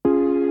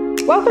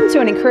Welcome to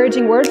an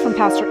encouraging word from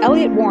Pastor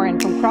Elliott Warren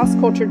from Cross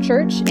Culture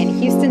Church in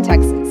Houston,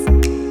 Texas.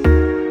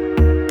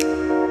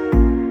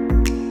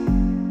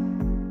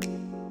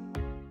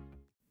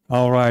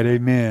 All right,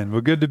 amen.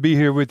 Well, good to be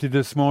here with you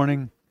this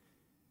morning.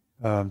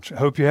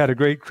 Hope you had a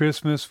great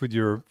Christmas with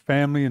your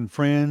family and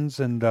friends,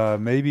 and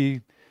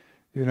maybe,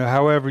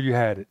 however you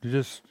had it.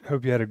 Just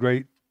hope you had a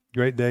great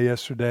day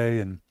yesterday,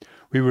 and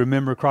we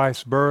remember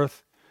Christ's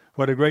birth.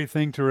 What a great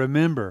thing to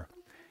remember.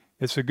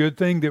 It's a good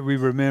thing that we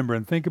remember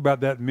and think about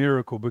that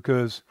miracle,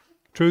 because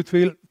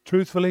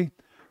truthfully,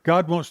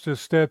 God wants to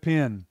step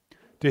in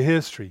to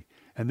history.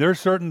 And there are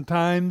certain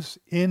times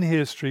in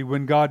history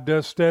when God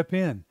does step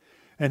in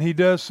and he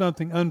does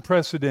something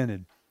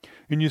unprecedented.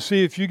 And you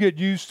see, if you get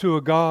used to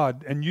a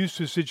God and used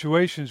to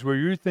situations where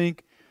you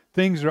think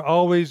things are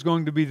always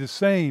going to be the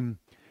same,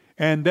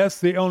 and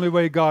that's the only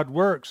way God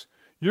works,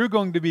 you're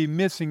going to be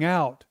missing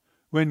out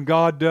when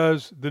God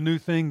does the new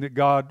thing that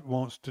God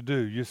wants to do.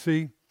 You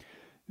see?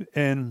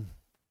 And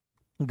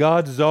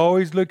God is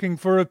always looking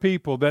for a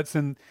people that's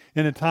in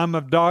a time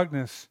of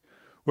darkness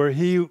where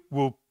he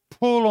will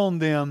pull on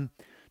them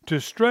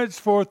to stretch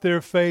forth their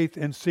faith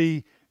and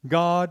see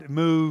God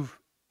move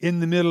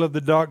in the middle of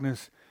the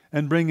darkness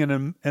and bring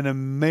an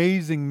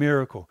amazing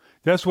miracle.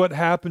 That's what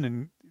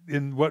happened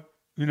in what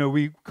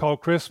we call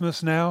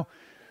Christmas now.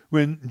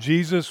 When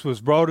Jesus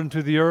was brought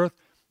into the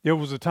earth, it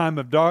was a time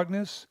of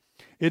darkness.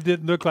 It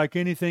didn't look like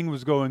anything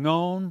was going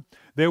on.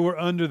 They were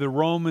under the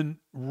Roman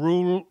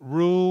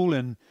rule,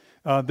 and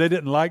they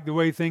didn't like the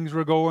way things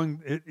were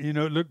going. It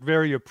looked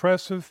very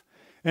oppressive.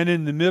 And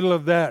in the middle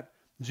of that,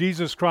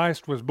 Jesus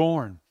Christ was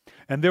born.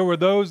 And there were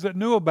those that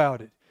knew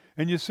about it.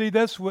 And you see,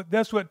 that's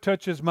what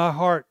touches my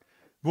heart.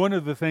 One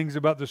of the things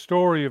about the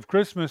story of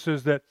Christmas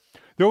is that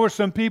there were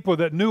some people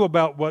that knew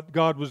about what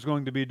God was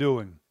going to be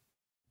doing.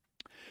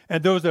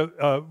 And there was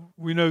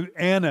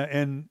Anna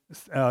and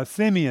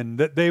Simeon,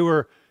 that they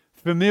were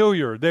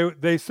familiar.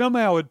 They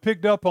somehow had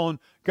picked up on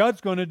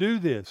God's going to do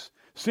this.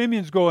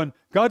 Simeon's going,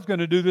 God's going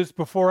to do this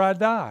before I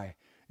die.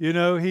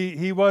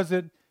 He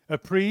wasn't a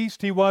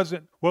priest. He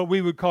wasn't what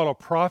we would call a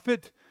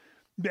prophet.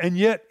 And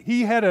yet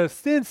he had a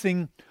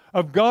sensing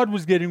of God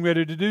was getting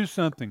ready to do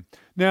something.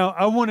 Now,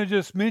 I want to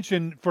just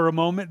mention for a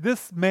moment,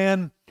 this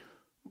man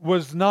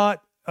was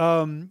not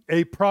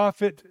a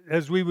prophet,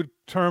 as we would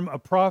term a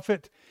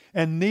prophet,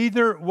 and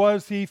neither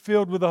was he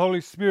filled with the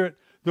Holy Spirit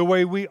the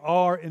way we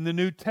are in the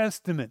New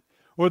Testament,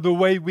 or the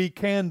way we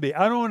can be.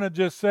 I don't want to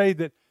just say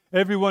that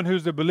everyone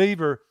who's a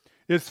believer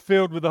is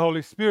filled with the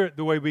Holy Spirit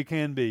the way we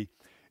can be.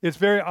 It's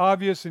very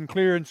obvious and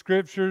clear in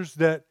Scriptures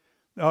that,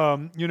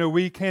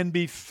 we can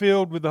be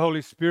filled with the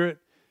Holy Spirit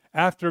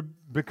after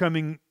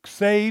becoming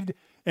saved,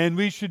 and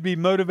we should be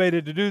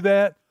motivated to do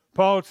that.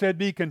 Paul said,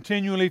 be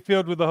continually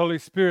filled with the Holy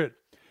Spirit.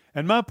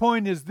 And my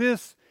point is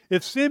this: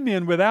 if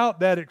Simeon, without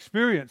that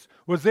experience,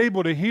 was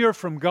able to hear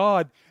from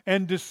God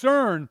and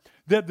discern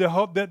that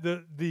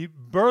the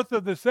birth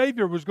of the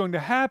Savior was going to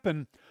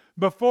happen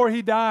before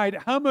he died,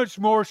 how much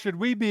more should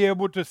we be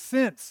able to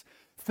sense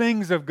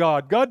things of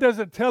God? God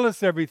doesn't tell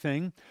us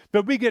everything,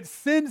 but we get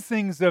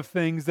sensings of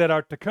things that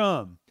are to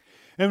come.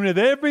 And with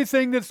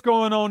everything that's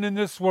going on in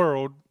this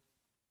world,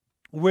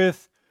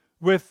 with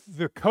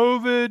the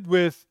COVID,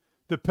 with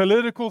the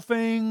political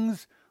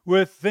things,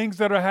 with things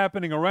that are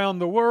happening around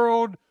the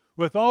world,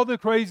 with all the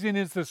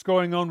craziness that's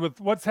going on, with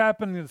what's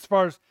happening as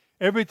far as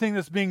everything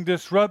that's being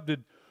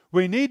disrupted,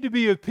 we need to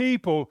be a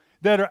people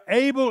that are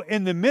able,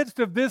 in the midst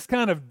of this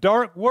kind of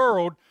dark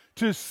world,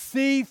 to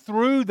see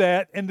through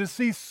that and to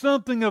see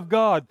something of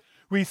God.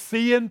 We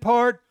see in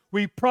part,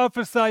 we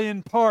prophesy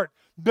in part,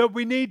 but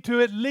we need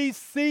to at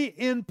least see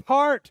in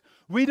part.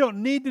 We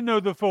don't need to know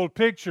the full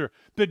picture,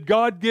 but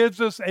God gives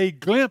us a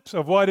glimpse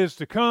of what is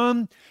to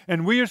come,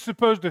 and we are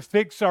supposed to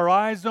fix our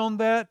eyes on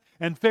that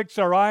and fix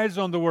our eyes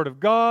on the Word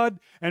of God,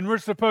 and we're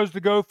supposed to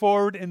go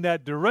forward in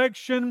that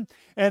direction.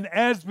 And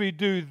as we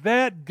do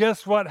that,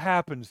 guess what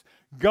happens?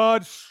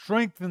 God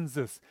strengthens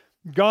us.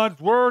 God's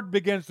Word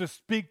begins to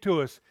speak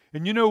to us.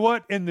 And you know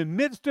what? In the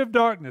midst of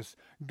darkness,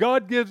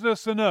 God gives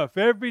us enough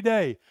every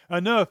day,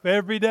 enough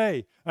every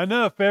day,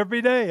 enough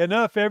every day,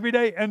 enough every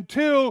day,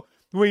 until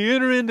we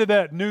enter into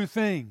that new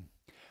thing.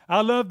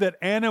 I love that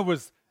Anna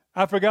was,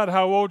 I forgot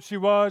how old she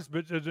was,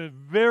 but she's a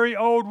very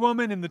old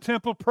woman in the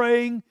temple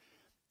praying,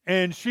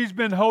 and she's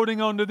been holding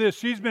on to this.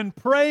 She's been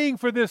praying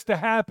for this to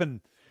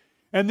happen,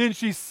 and then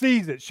she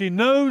sees it. She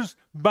knows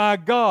by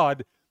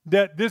God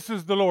that this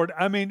is the Lord.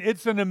 I mean,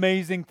 it's an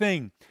amazing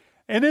thing.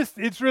 And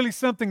it's really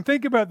something.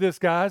 Think about this,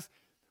 guys.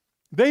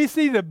 They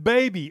see the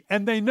baby,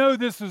 and they know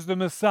this is the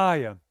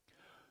Messiah.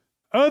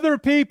 Other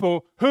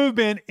people who've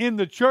been in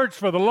the church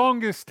for the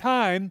longest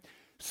time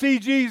see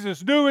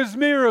Jesus do his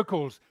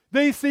miracles.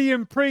 They see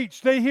him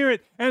preach. They hear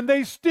it, and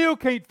they still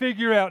can't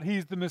figure out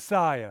he's the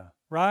Messiah,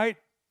 right?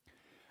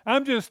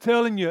 I'm just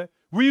telling you,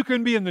 you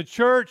can be in the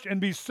church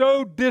and be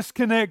so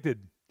disconnected.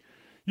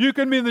 You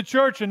can be in the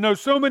church and know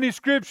so many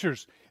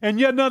scriptures, and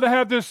yet not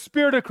have the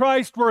Spirit of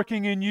Christ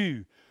working in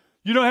you.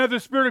 You don't have the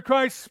Spirit of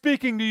Christ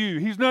speaking to you.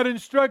 He's not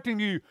instructing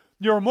you.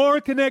 You're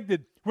more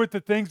connected with the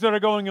things that are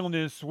going on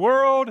in this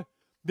world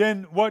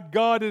than what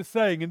God is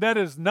saying. And that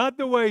is not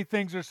the way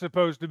things are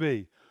supposed to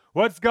be.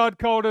 What's God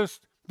called us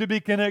to be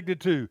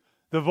connected to?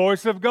 The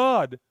voice of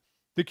God,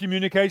 the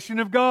communication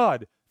of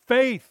God,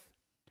 faith,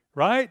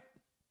 right?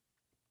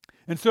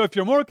 And so if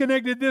you're more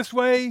connected this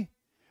way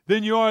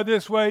than you are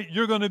this way,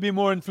 you're going to be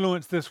more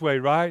influenced this way,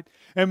 right?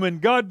 And when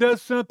God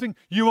does something,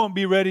 you won't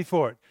be ready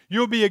for it.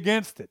 You'll be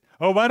against it.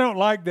 Oh, I don't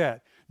like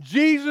that.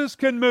 Jesus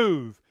can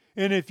move.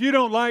 And if you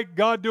don't like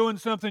God doing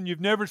something you've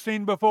never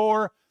seen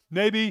before,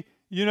 maybe,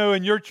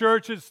 in your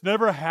church it's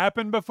never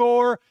happened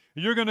before,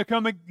 you're going to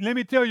come, let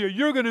me tell you,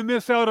 you're going to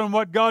miss out on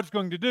what God's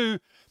going to do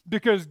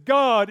because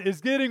God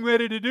is getting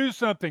ready to do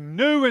something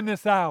new in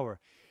this hour.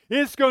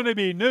 It's going to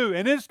be new,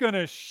 and it's going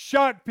to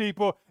shock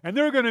people, and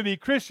there are going to be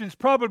Christians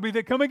probably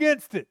that come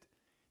against it.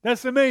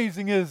 That's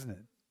amazing, isn't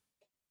it?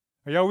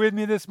 Are y'all with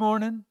me this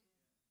morning?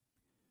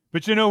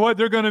 But you know what?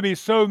 There are going to be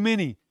so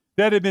many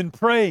that have been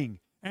praying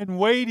and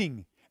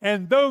waiting,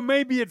 and though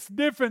maybe it's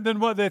different than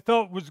what they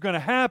thought was going to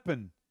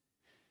happen,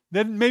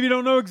 then maybe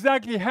don't know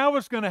exactly how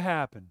it's going to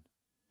happen.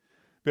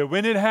 But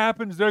when it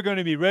happens, they're going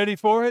to be ready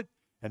for it,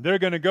 and they're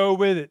going to go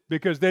with it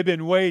because they've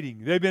been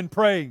waiting. They've been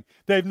praying.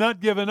 They've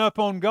not given up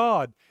on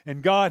God,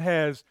 and God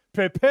has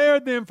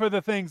prepared them for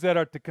the things that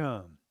are to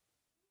come.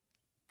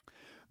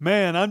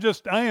 Man,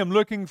 I am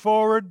looking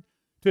forward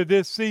to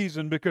this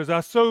season because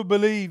I so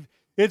believe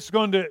it's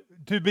going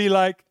to be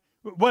like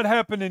what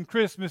happened in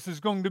Christmas is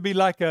going to be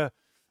like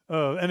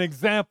an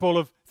example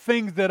of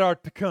things that are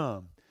to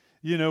come.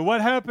 What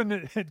happened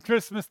at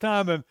Christmas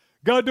time of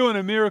God doing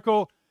a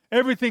miracle,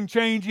 everything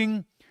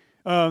changing,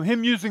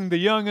 Him using the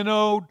young and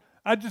old.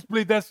 I just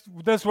believe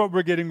that's what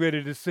we're getting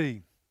ready to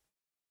see.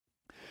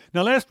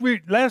 Now, last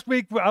week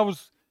I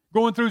was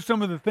going through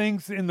some of the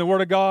things in the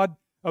Word of God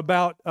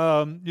about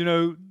what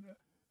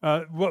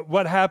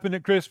happened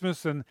at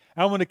Christmas, and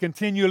I want to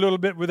continue a little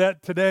bit with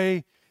that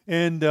today.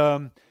 And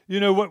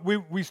what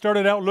we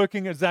started out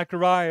looking at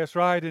Zacharias,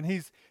 right? And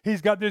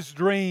he's got this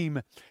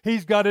dream,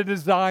 he's got a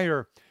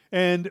desire,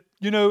 and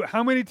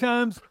how many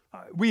times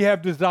we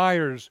have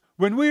desires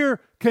when we're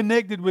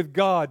connected with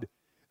God.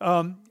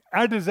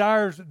 Our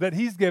desires that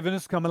He's given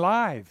us come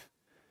alive.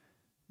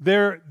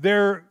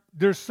 There's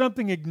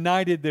something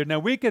ignited there. Now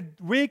we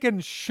can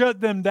shut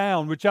them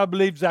down, which I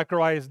believe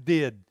Zacharias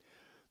did.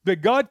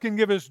 But God can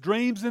give us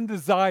dreams and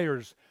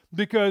desires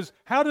because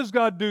how does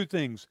God do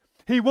things?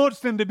 He wants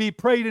them to be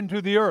prayed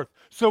into the earth.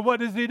 So what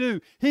does He do?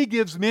 He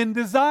gives men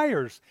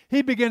desires.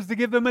 He begins to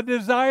give them a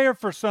desire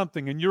for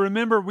something. And you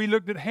remember we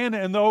looked at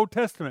Hannah in the Old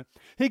Testament.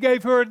 He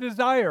gave her a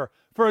desire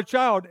for a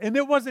child. And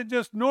it wasn't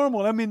just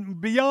normal. I mean,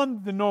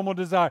 beyond the normal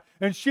desire.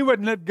 And she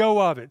wouldn't let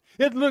go of it.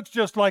 It looks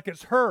just like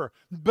it's her.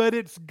 But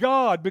it's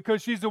God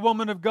because she's a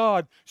woman of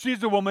God.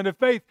 She's a woman of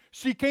faith.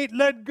 She can't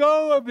let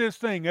go of this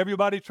thing.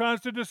 Everybody tries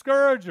to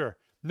discourage her.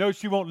 No,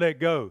 she won't let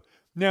go.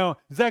 Now,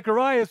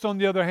 Zacharias, on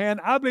the other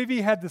hand, I believe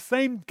he had the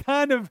same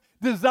kind of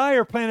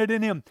desire planted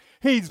in him.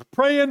 He's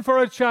praying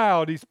for a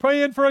child. He's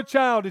praying for a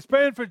child. He's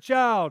praying for a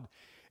child.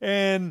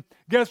 And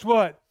guess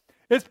what?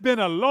 It's been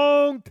a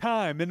long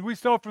time. And we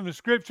saw from the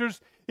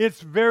Scriptures, it's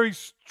very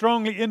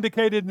strongly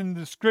indicated in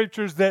the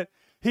Scriptures that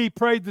he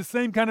prayed the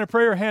same kind of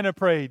prayer Hannah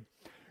prayed.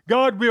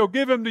 God, we'll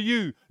give him to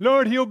you.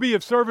 Lord, he'll be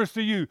of service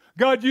to you.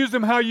 God, use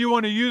him how you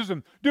want to use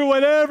him. Do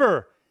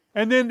whatever.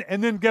 And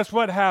then guess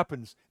what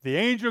happens? The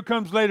angel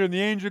comes later and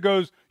the angel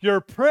goes, your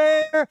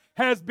prayer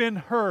has been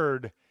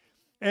heard.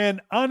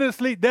 And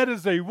honestly, that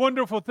is a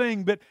wonderful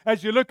thing. But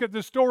as you look at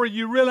the story,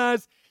 you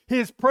realize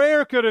his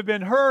prayer could have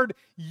been heard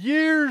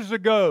years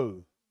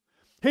ago.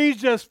 He's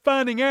just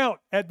finding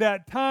out at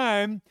that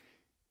time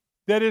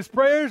that his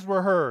prayers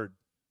were heard.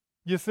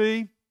 You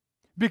see?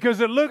 Because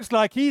it looks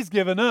like he's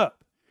given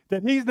up,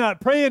 that he's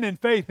not praying in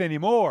faith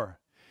anymore.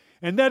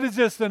 And that is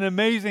just an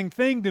amazing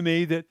thing to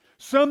me that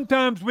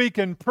sometimes we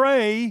can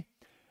pray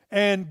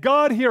and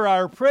God hear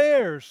our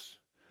prayers,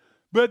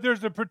 but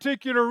there's a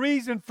particular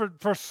reason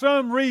for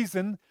some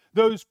reason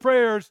those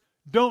prayers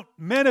don't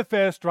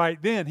manifest right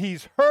then.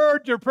 He's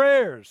heard your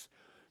prayers.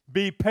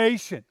 Be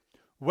patient.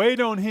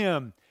 Wait on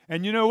Him.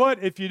 And you know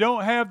what? If you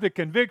don't have the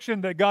conviction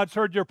that God's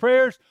heard your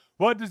prayers,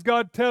 what does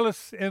God tell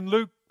us in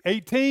Luke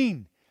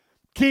 18?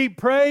 Keep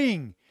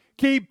praying.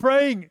 Keep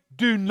praying.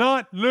 Do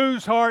not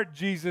lose heart,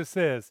 Jesus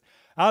says.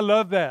 I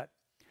love that.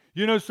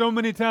 So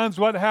many times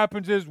what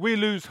happens is we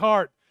lose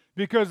heart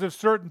because of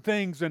certain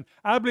things. And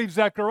I believe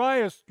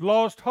Zacharias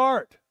lost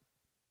heart.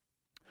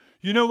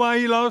 You know why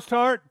he lost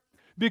heart?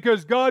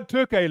 Because God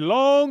took a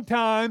long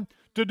time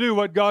to do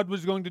what God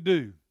was going to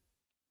do.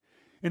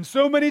 And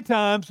so many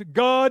times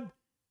God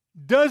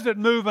doesn't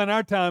move on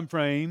our time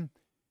frame,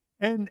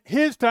 and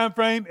His time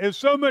frame is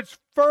so much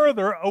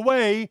further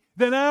away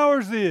than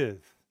ours is.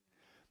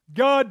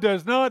 God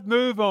does not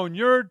move on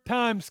your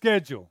time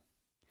schedule.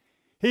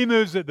 He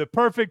moves at the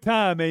perfect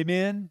time,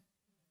 amen?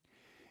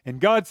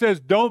 And God says,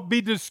 don't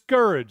be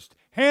discouraged.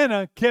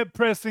 Hannah kept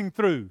pressing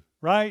through,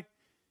 right?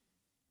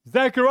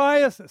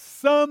 Zacharias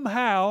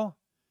somehow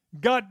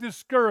got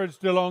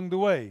discouraged along the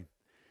way,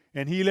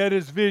 and he let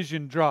his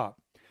vision drop.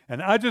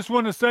 And I just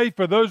want to say,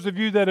 for those of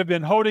you that have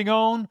been holding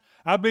on,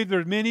 I believe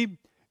there's many,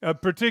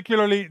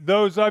 particularly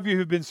those of you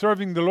who've been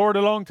serving the Lord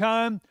a long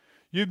time.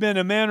 You've been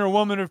a man or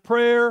woman of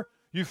prayer.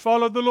 You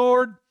followed the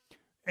Lord.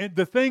 And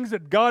the things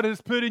that God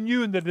has put in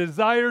you and the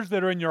desires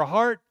that are in your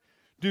heart,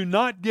 do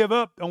not give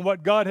up on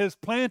what God has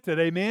planted.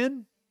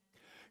 Amen?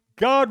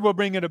 God will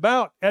bring it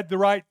about at the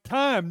right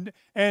time.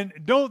 And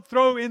don't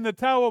throw in the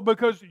towel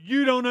because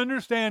you don't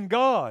understand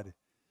God.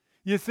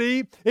 You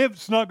see,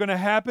 it's not going to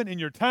happen in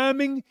your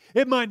timing.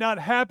 It might not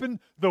happen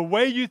the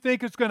way you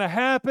think it's going to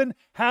happen,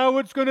 how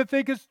it's going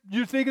to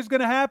you think it's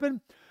going to happen.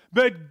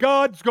 But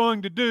God's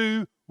going to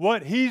do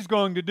what He's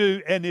going to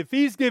do. And if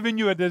He's giving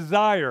you a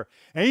desire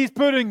and He's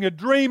putting a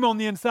dream on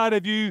the inside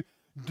of you,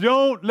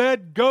 don't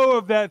let go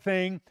of that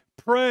thing.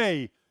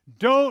 Pray.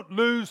 Don't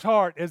lose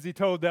heart, as He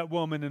told that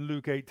woman in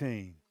Luke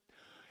 18.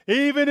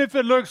 Even if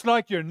it looks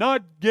like you're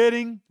not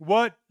getting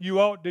what you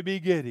ought to be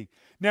getting.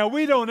 Now,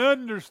 we don't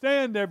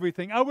understand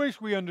everything. I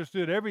wish we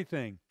understood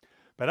everything.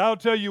 But I'll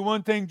tell you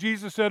one thing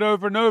Jesus said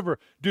over and over.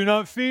 Do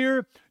not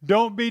fear.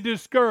 Don't be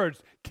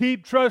discouraged.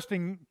 Keep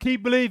trusting.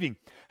 Keep believing.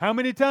 How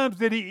many times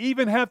did He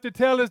even have to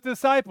tell His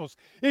disciples,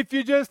 if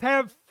you just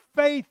have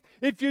faith,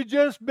 if you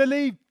just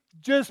believe,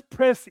 just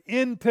press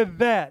into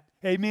that.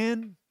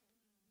 Amen?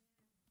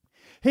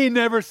 He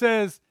never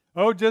says,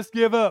 oh, just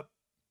give up.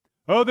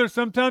 Oh, there's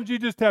sometimes you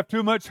just have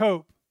too much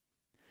hope.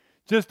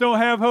 Just don't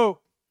have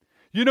hope.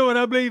 You know what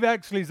I believe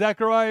actually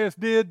Zacharias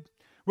did?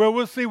 Well,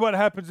 we'll see what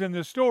happens in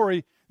this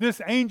story.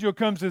 This angel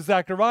comes to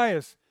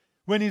Zacharias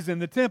when he's in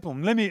the temple.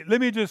 Let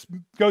me just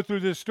go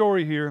through this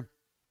story here.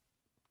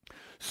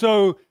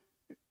 So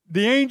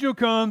the angel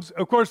comes.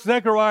 Of course,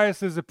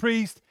 Zacharias is a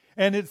priest,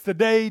 and it's the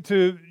day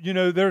to,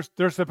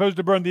 they're supposed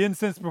to burn the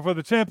incense before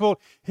the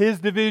temple. His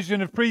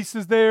division of priests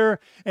is there,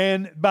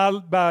 and by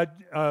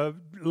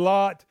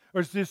lot,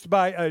 or just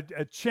by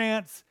a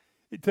chance,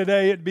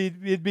 today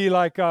it'd be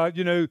like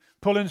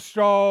pulling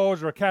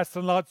straws or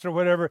casting lots or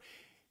whatever.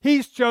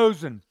 He's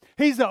chosen.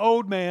 He's an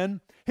old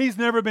man. He's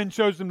never been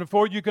chosen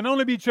before. You can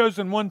only be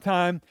chosen one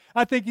time.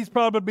 I think he's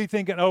probably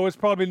thinking, oh, it's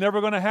probably never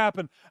going to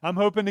happen. I'm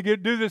hoping to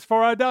do this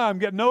before I die. I'm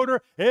getting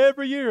older.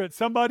 Every year it's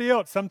somebody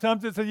else.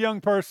 Sometimes it's a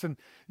young person,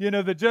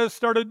 that just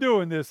started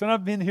doing this. And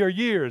I've been here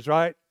years,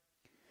 right?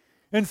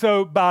 And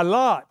so by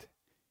lot,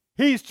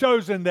 he's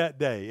chosen that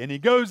day. And he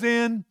goes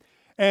in,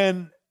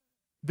 and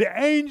the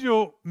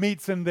angel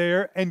meets him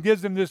there and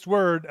gives him this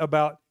word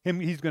about him.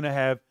 He's going to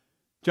have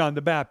John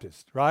the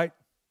Baptist, right?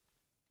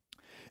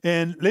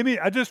 And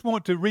I just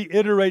want to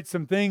reiterate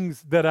some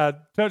things that I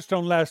touched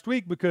on last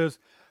week, because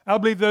I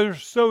believe they're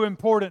so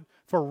important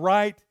for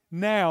right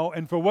now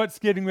and for what's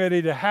getting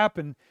ready to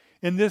happen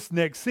in this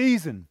next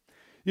season.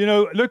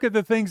 Look at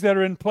the things that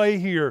are in play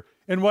here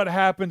and what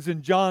happens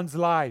in John's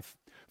life.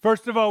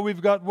 First of all,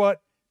 we've got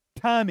what?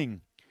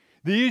 Timing.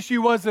 The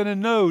issue wasn't a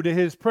no to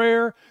his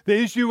prayer. The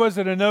issue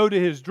wasn't a no to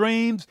his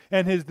dreams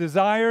and his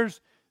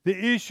desires. The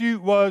issue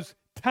was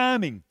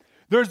timing.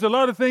 There's a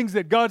lot of things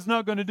that God's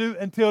not going to do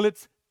until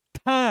it's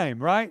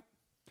time, right?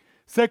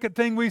 Second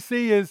thing we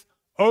see is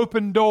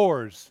open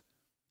doors.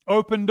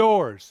 Open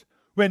doors.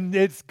 When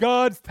it's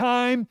God's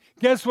time,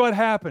 guess what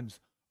happens?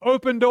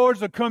 Open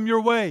doors will come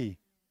your way.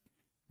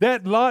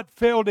 That lot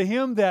fell to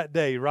him that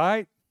day,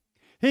 right?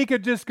 He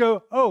could just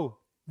go, oh,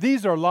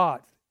 these are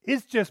lots.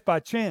 It's just by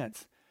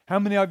chance. How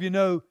many of you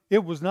know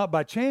it was not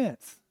by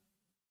chance?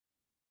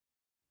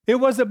 It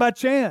wasn't by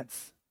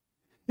chance.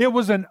 It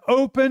was an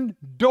open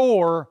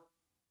door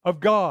of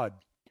God.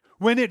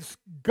 When it's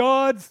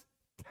God's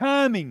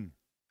timing,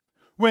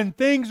 when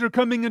things are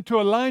coming into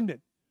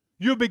alignment,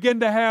 you begin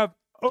to have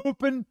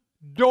open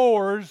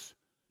doors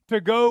to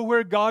go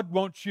where God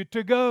wants you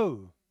to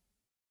go.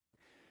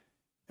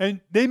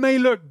 And they may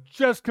look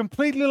just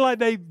completely like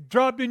they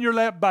dropped in your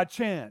lap by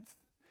chance.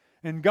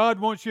 And God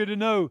wants you to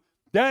know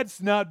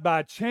that's not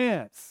by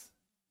chance.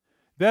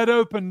 That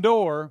open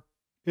door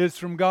is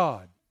from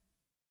God.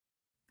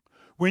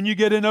 When you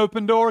get an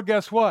open door,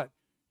 guess what?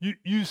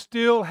 You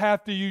still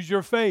have to use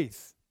your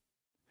faith.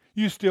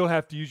 You still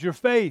have to use your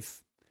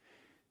faith.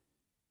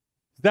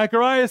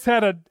 Zacharias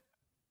had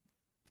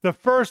the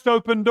first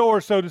open door,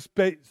 so to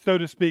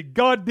speak.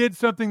 God did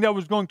something that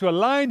was going to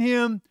align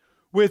him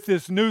with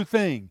this new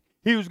thing.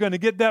 He was going to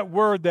get that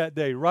word that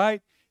day,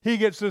 right? He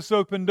gets this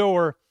open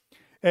door,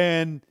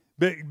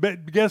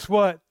 but guess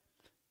what?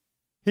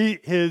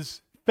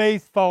 His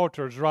faith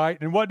falters, right?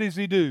 And what does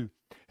he do?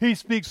 He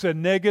speaks a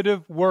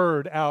negative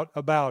word out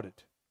about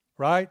it,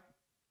 right?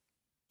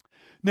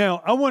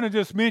 Now, I want to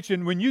just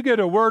mention, when you get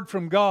a word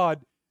from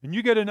God and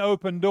you get an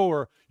open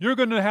door, you're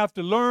going to have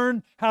to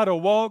learn how to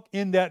walk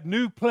in that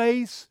new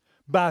place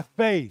by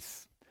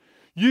faith.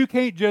 You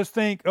can't just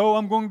think, oh,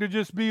 I'm going to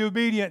just be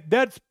obedient.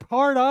 That's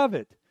part of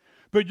it.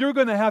 But you're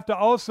going to have to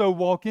also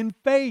walk in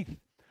faith.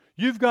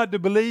 You've got to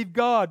believe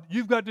God.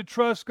 You've got to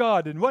trust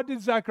God. And what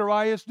did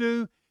Zacharias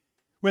do?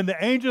 When the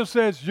angel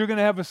says you're going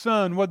to have a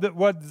son, what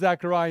did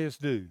Zacharias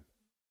do?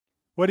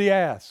 What did he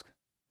ask?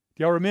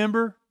 Do y'all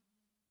remember?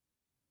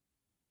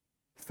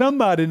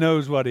 Somebody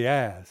knows what he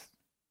asked.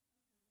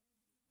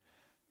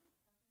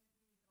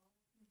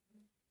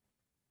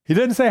 He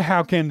doesn't say,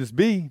 how can this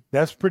be?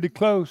 That's pretty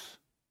close.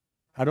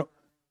 How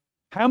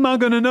am I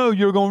going to know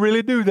you're going to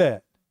really do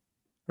that?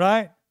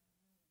 Right?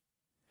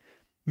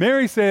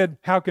 Mary said,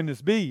 how can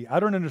this be? I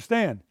don't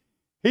understand.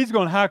 He's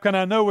going, how can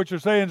I know what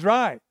you're saying is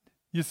right?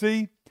 You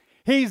see,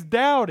 he's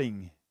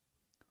doubting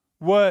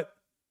what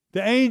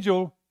the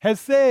angel has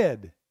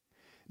said.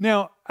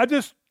 Now, I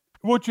just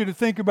want you to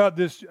think about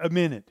this a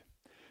minute.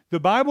 The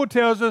Bible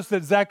tells us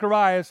that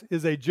Zacharias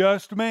is a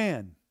just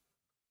man,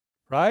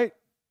 right?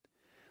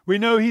 We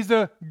know he's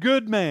a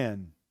good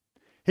man.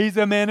 He's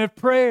a man of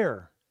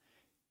prayer.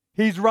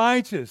 He's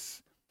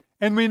righteous.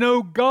 And we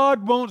know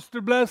God wants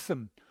to bless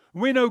him.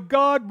 We know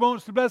God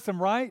wants to bless him,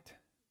 right?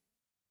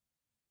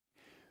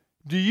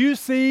 Do you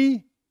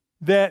see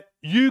that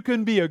you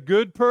can be a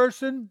good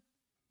person,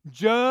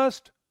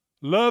 just,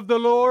 love the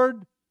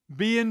Lord,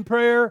 be in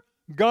prayer,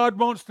 God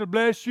wants to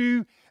bless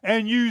you,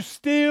 and you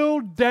still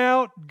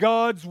doubt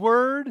God's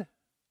word?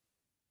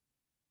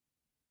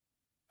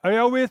 Are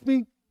y'all with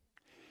me?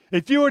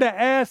 If you were to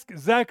ask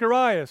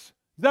Zacharias,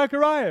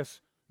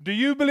 do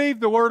you believe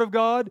the word of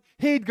God?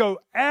 He'd go,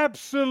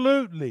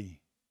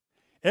 absolutely.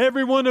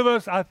 Every one of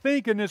us, I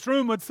think, in this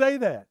room would say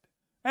that.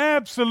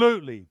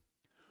 Absolutely.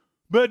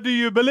 But do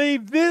you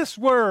believe this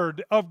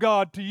word of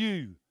God to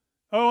you?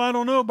 Oh, I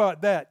don't know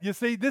about that. You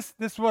see, this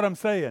is what I'm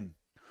saying.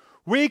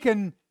 We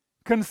can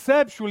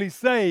conceptually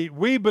say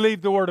we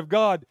believe the word of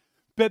God,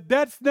 but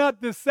that's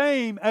not the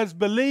same as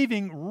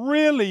believing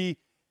really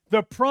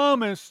the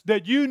promise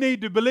that you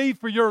need to believe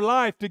for your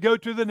life to go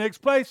to the next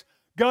place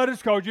God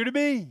has called you to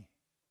be.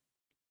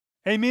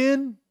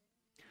 Amen?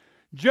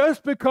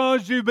 Just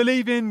because you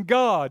believe in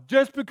God,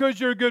 just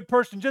because you're a good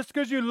person, just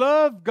because you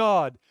love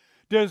God,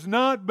 does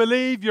not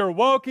believe you're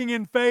walking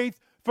in faith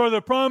for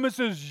the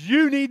promises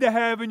you need to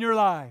have in your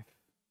life.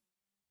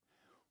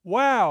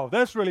 Wow,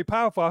 that's really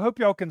powerful. I hope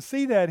y'all can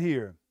see that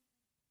here.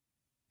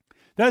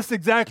 That's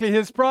exactly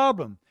his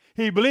problem.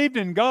 He believed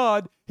in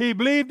God. He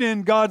believed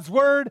in God's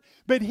word,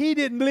 but he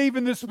didn't believe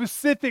in the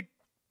specific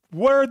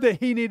word that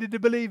he needed to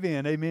believe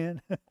in.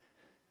 Amen?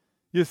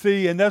 You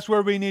see, and that's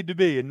where we need to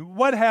be. And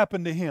what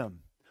happened to him?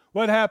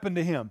 What happened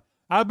to him?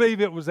 I believe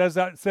it was, as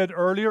I said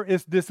earlier,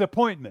 it's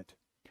disappointment,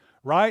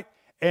 right?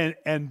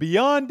 And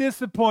beyond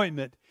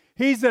disappointment,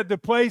 he's at the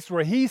place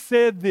where he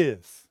said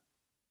this: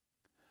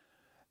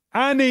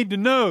 I need to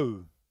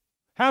know,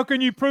 how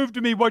can you prove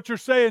to me what you're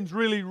saying is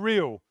really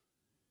real?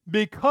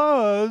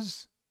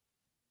 Because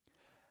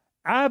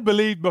I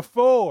believed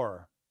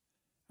before.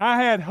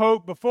 I had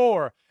hope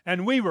before,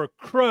 and we were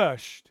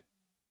crushed.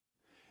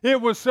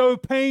 It was so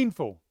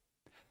painful.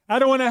 I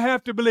don't want to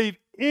have to believe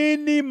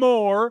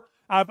anymore.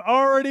 I've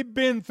already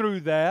been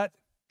through that.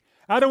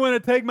 I don't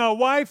want to take my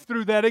wife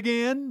through that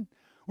again.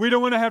 We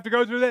don't want to have to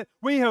go through that.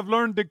 We have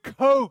learned to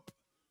cope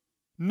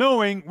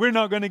knowing we're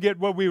not going to get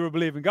what we were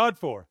believing God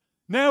for.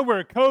 Now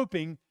we're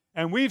coping,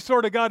 and we've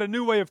sort of got a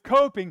new way of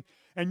coping,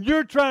 and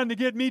you're trying to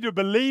get me to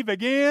believe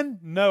again?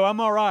 No,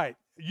 I'm all right.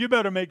 You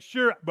better make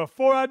sure,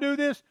 before I do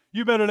this,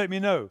 you better let me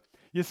know.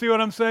 You see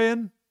what I'm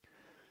saying?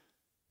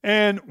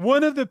 And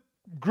one of the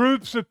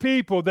groups of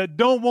people that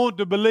don't want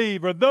to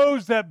believe are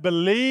those that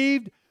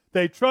believed,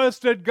 they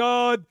trusted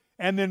God,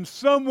 and then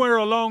somewhere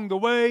along the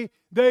way,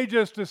 they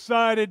just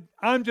decided,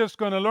 I'm just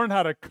going to learn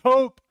how to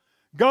cope.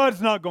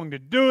 God's not going to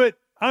do it.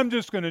 I'm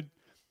just going to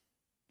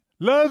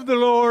love the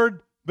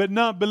Lord, but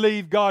not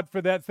believe God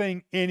for that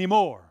thing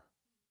anymore.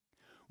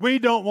 We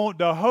don't want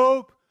to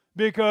hope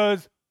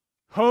because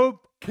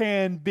hope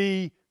can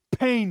be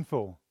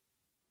painful.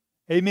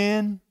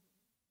 Amen?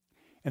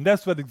 And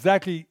that's what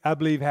exactly, I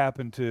believe,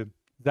 happened to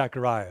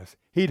Zacharias.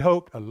 He'd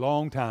hoped a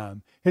long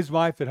time. His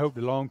wife had hoped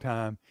a long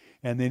time.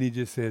 And then he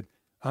just said,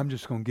 I'm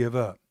just going to give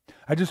up.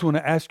 I just want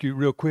to ask you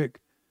real quick,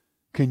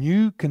 can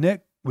you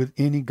connect with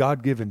any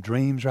God-given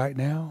dreams right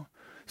now?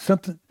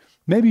 Something,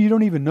 maybe you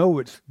don't even know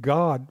it's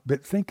God,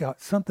 but think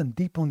out something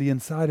deep on the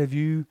inside of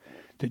you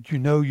that you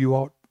know you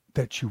ought,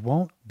 that you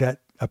want, that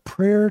a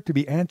prayer to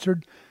be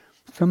answered,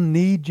 some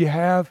need you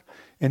have,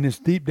 and it's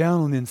deep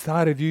down on the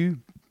inside of you.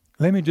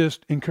 Let me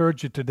just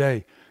encourage you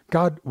today.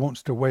 God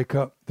wants to wake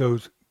up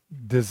those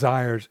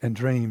desires and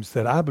dreams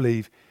that I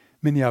believe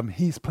many of them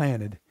He's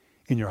planted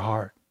in your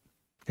heart.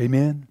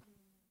 Amen?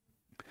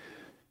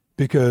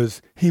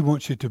 Because He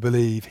wants you to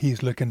believe.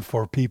 He's looking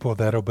for people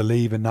that'll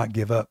believe and not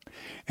give up.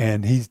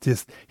 And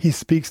He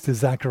speaks to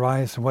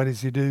Zacharias, and what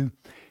does He do?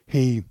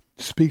 He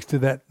speaks to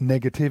that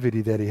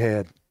negativity that he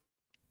had.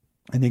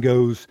 And He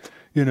goes,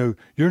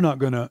 you're not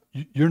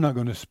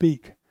gonna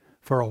speak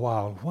for a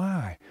while.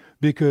 Why?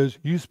 Because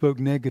you spoke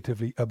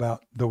negatively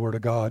about the Word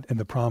of God and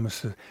the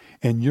promises.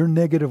 And your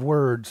negative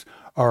words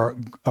are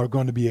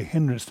going to be a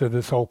hindrance to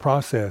this whole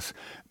process.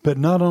 But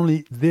not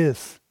only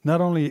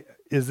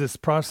is this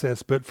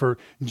process, but for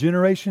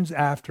generations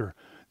after,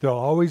 there'll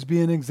always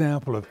be an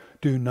example of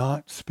do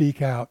not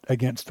speak out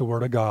against the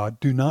Word of God.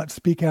 Do not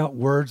speak out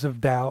words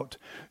of doubt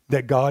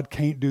that God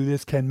can't do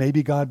this. Can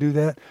maybe God do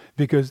that?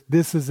 Because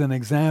this is an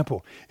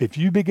example. If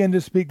you begin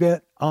to speak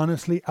that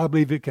honestly, I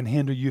believe it can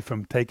hinder you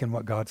from taking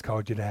what God's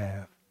called you to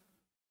have.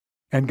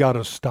 And God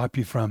will stop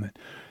you from it.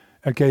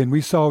 Okay, and we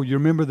saw, you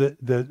remember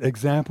the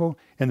example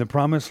in the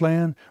promised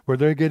land where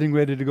they're getting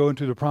ready to go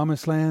into the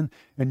promised land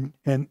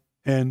and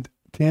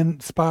 10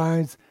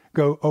 spies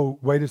go, oh,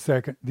 wait a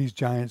second, these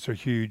giants are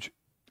huge.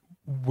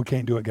 We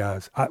can't do it,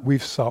 guys. We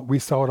saw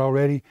it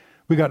already.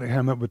 We got to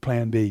come up with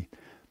plan B.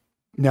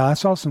 Now, I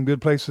saw some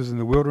good places in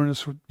the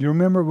wilderness. You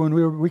remember when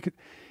we could,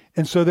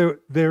 and so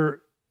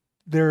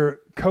they're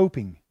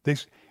coping.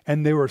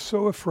 They were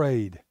so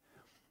afraid.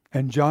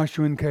 And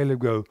Joshua and Caleb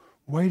go,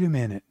 wait a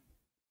minute.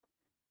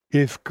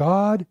 If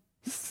God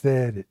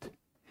said it,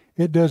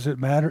 it doesn't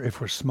matter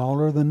if we're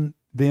smaller than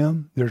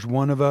them. There's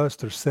one of us.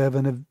 There's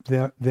 7 of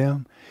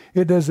them.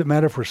 It doesn't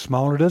matter if we're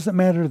smaller. It doesn't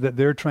matter that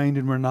they're trained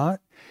and we're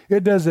not.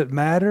 It doesn't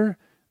matter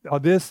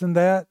this and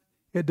that.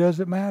 It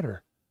doesn't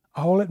matter.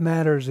 All it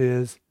matters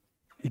is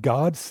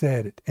God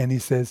said it. And he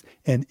says,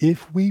 and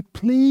if we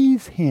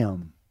please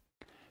him,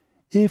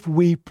 he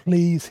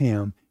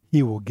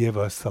will give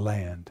us the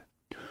land.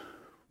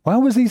 Why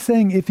was he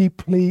saying if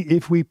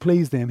we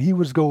please them? He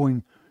was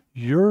going,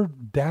 your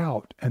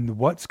doubt and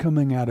what's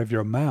coming out of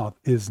your mouth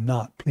is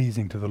not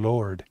pleasing to the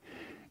Lord.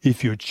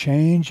 If you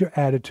change your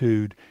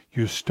attitude,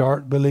 you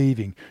start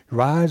believing,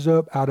 rise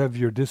up out of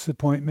your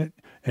disappointment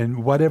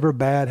and whatever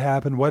bad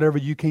happened, whatever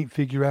you can't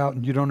figure out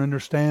and you don't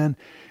understand,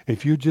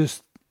 if you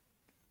just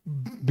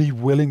be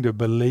willing to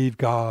believe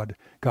God,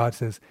 God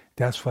says,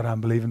 that's what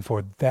I'm believing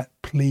for. That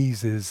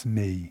pleases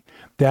me.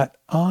 That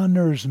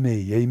honors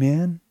me.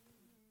 Amen?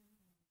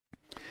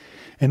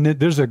 And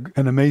there's an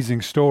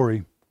amazing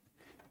story.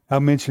 I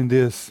mentioned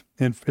this,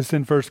 and it's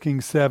in 1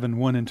 Kings 7,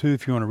 1 and 2,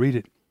 if you want to read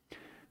it.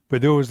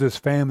 But there was this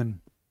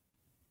famine,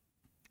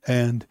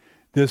 and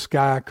this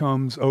guy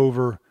comes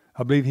over.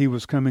 I believe he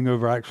was coming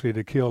over actually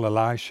to kill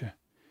Elisha,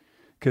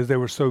 because they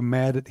were so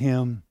mad at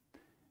him,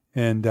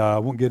 and I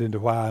won't get into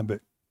why,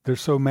 but they're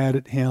so mad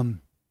at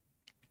him.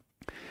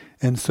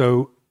 And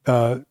so,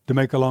 to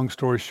make a long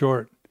story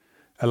short,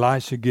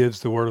 Elisha gives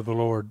the word of the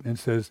Lord and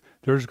says,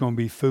 there's going to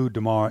be food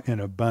tomorrow in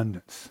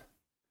abundance.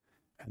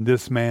 And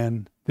this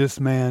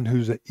man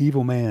who's an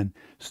evil man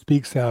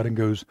speaks out and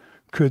goes,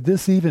 could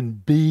this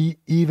even be,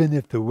 even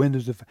if the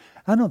windows of...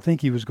 I don't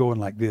think he was going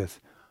like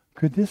this.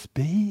 Could this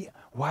be?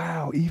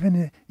 Wow,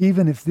 even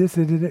if this,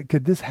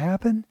 could this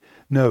happen?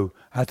 No,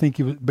 I think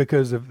he was,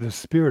 because of the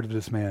spirit of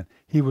this man,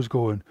 he was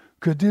going,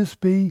 could this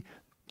be?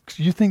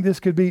 You think this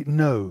could be?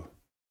 No.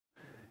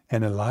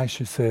 And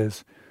Elisha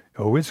says,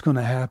 oh, it's going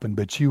to happen,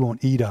 but you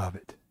won't eat of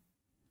it.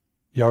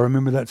 Y'all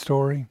remember that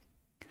story?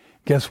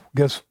 Guess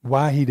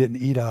why he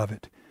didn't eat of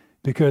it?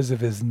 Because of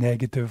his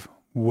negative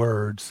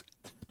words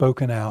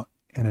spoken out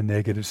in a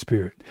negative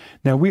spirit.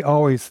 Now, we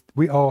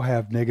all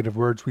have negative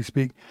words we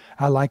speak.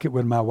 I like it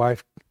when my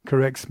wife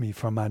corrects me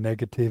from my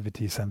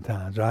negativity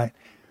sometimes, right?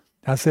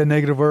 I say a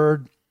negative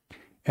word,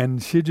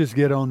 and she'll just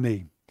get on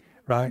me,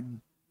 right?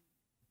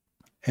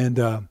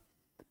 And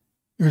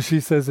if she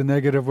says a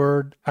negative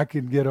word, I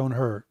can get on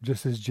her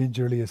just as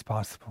gingerly as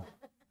possible.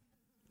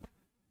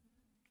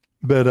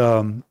 But,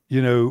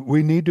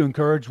 we need to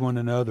encourage one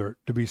another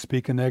to be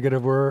speaking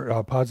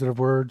positive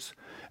words,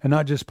 and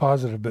not just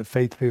positive, but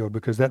faith-filled,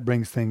 because that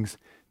brings things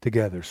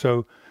together.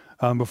 So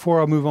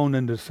before I move on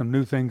into some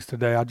new things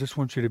today, I just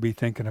want you to be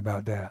thinking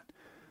about that.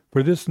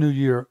 For this new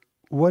year,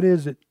 what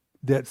is it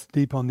that's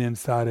deep on the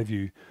inside of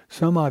you?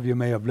 Some of you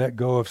may have let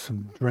go of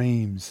some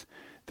dreams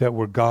that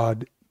were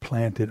God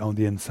planted on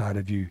the inside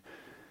of you.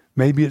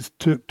 Maybe it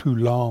took too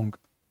long.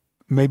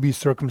 Maybe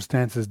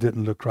circumstances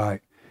didn't look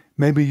right.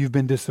 Maybe you've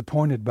been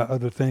disappointed by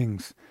other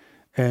things,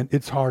 and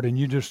it's hard, and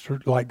you just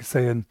like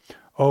saying,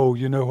 oh,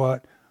 you know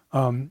what?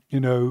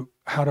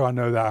 How do I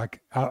know that?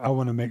 I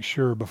want to make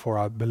sure before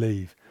I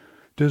believe.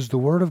 Does the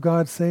Word of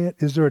God say it?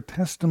 Is there a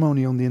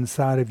testimony on the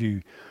inside of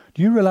you?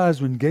 Do you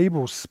realize when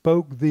Gabriel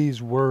spoke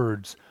these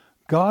words,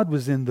 God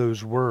was in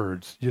those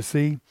words, you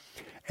see?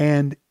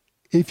 And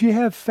if you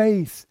have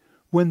faith,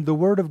 when the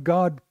Word of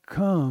God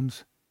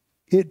comes,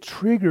 it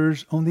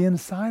triggers on the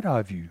inside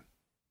of you.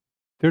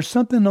 There's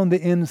something on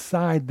the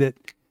inside that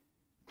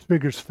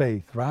triggers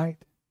faith, right?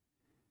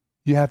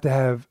 You have to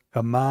have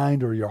a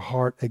mind or your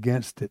heart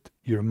against it.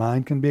 Your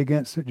mind can be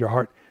against it, your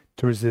heart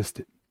to resist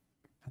it.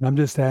 And I'm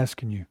just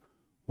asking you,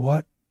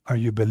 what are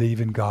you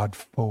believing God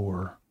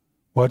for?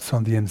 What's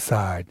on the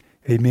inside?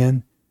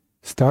 Amen?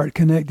 Start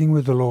connecting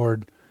with the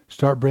Lord.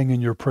 Start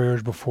bringing your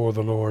prayers before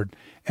the Lord.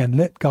 And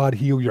let God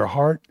heal your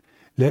heart.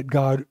 Let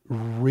God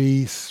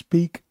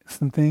re-speak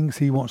some things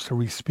He wants to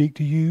re-speak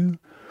to you.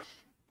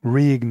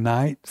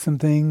 Reignite some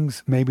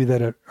things maybe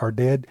that are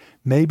dead.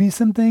 Maybe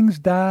some things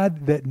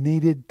died that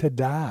needed to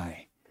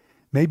die.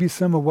 Maybe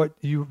some of what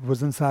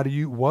was inside of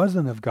you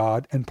wasn't of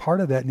God, and part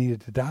of that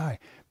needed to die.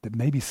 But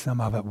maybe some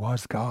of it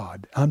was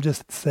God. I'm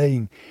just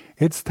saying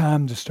it's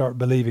time to start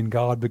believing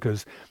God,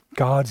 because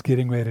God's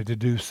getting ready to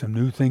do some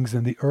new things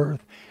in the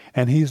earth.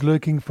 And He's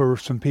looking for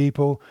some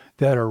people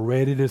that are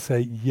ready to say,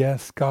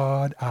 yes,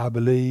 God, I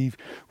believe.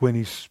 When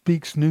He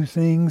speaks new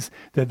things,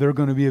 that they're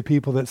going to be a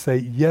people that say,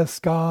 yes,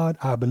 God,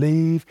 I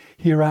believe.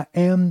 Here I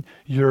am,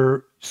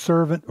 your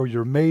servant or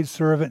your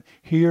maidservant,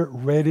 here,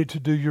 ready to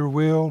do your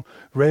will,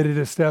 ready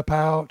to step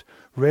out,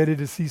 ready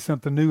to see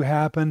something new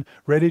happen,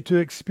 ready to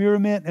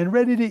experiment, and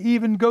ready to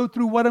even go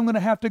through what I'm going to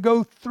have to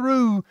go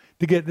through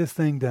to get this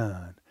thing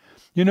done.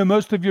 You know,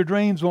 most of your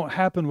dreams won't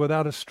happen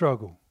without a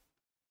struggle,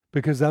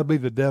 because I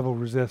believe the devil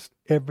resists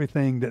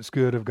everything that's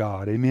good of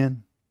God.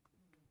 Amen?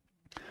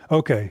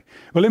 Okay.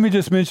 Well, let me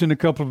just mention a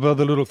couple of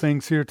other little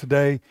things here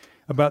today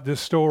about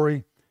this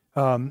story.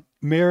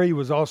 Mary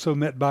was also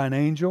met by an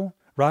angel,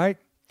 right?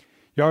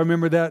 Y'all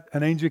remember that?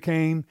 An angel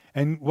came,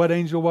 and what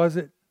angel was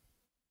it?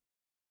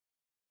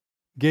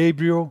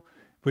 Gabriel,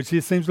 which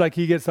it seems like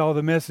he gets all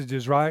the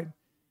messages, right?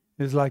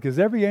 It's like, is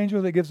every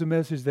angel that gives a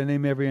message, they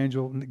name every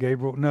angel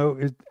Gabriel? No.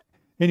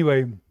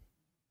 Anyway,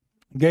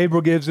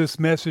 Gabriel gives this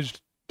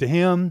message to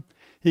him.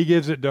 He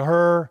gives it to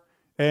her,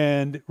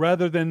 and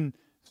rather than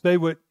say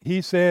what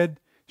he said,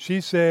 she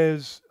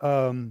says,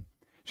 the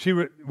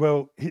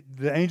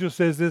angel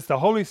says this: the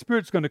Holy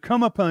Spirit's going to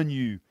come upon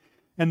you,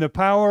 and the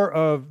power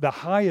of the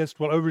highest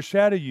will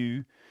overshadow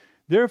you.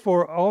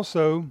 Therefore,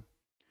 also,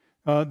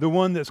 the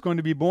one that's going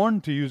to be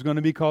born to you is going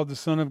to be called the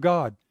Son of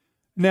God.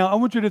 Now, I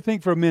want you to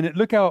think for a minute.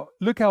 Look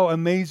how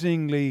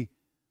amazingly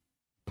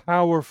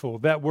powerful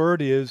that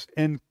word is,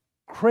 and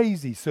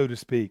crazy, so to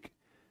speak.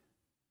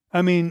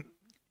 I mean,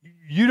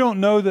 you don't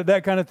know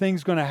that kind of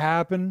thing's going to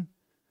happen,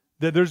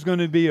 that there's going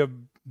to be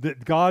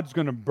that God's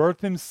going to birth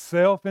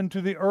himself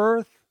into the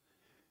earth.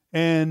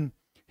 And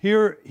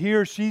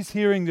here she's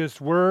hearing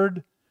this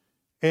word,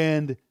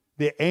 and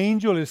the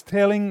angel is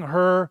telling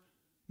her,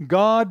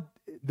 God,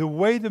 the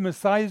way the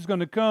Messiah is going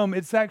to come,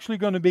 it's actually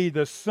going to be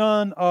the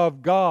Son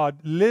of God,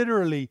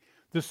 literally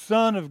the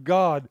Son of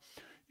God.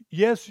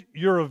 Yes,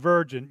 you're a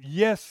virgin.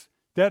 Yes,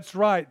 that's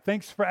right.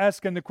 Thanks for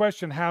asking the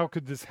question, how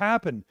could this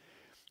happen?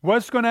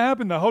 What's going to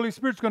happen? The Holy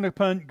Spirit's going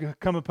to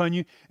come upon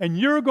you, and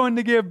you're going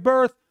to give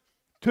birth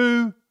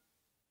to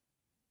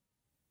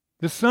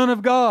the Son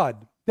of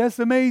God. That's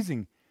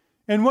amazing.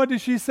 And what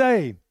does she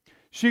say?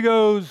 She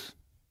goes,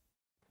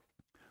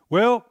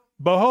 well,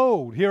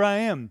 behold, here I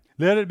am.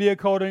 Let it be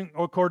according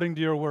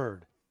to your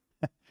word.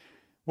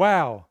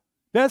 Wow.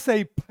 That's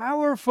a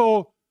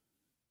powerful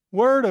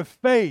word of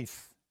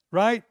faith,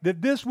 right?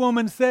 That this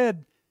woman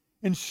said,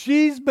 and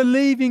she's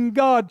believing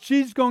God.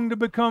 She's going to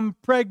become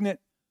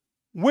pregnant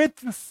with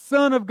the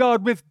Son of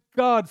God, with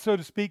God, so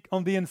to speak,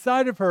 on the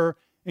inside of her,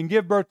 and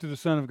give birth to the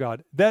Son of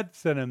God.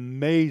 That's an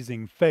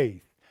amazing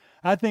faith.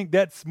 I think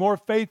that's more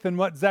faith than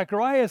what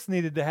Zacharias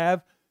needed to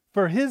have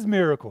for his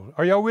miracle.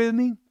 Are y'all with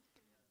me?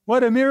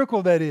 What a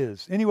miracle that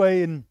is.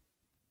 Anyway, and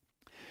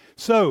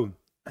so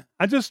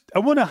I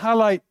want to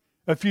highlight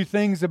a few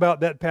things about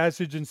that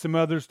passage and some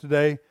others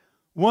today.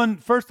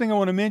 First thing I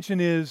want to mention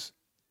is,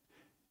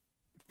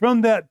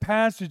 from that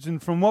passage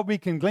and from what we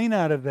can glean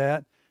out of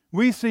that,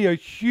 we see a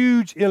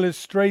huge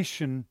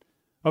illustration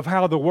of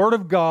how the Word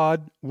of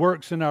God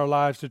works in our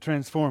lives to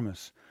transform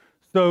us.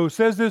 So it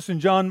says this in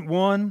John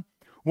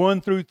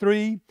 1 through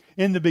 3.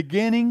 In the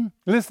beginning,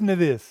 listen to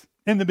this.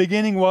 In the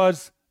beginning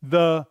was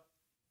the...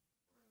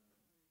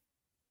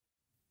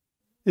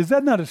 Is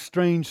that not a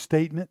strange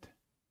statement?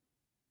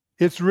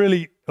 It's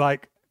really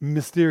like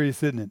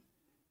mysterious, isn't it?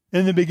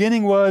 In the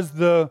beginning was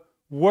the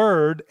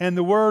Word, and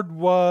the Word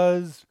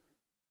was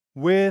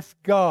with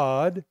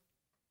God,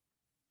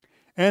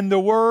 and the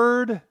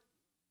Word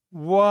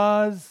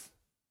was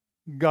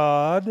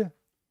God.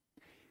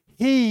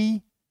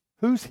 He,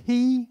 who's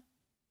He?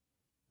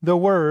 The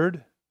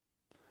Word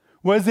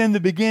was in the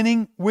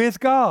beginning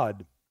with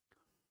God.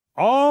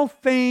 All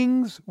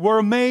things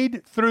were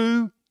made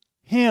through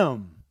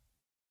Him.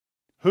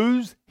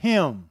 Who's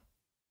Him?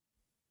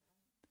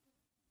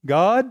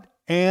 God,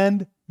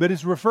 but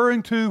it's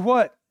referring to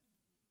what?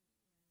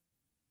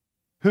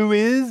 Who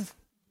is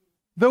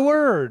the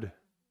Word.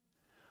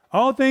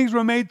 All things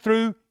were made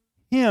through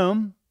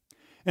Him.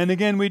 And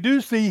again, we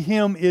do see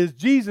Him is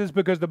Jesus,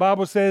 because the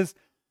Bible says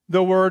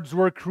the words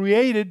were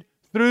created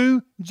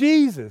through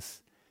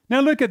Jesus. Now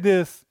look at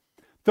this.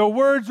 The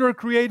words were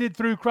created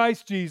through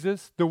Christ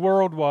Jesus. The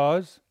world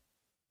was.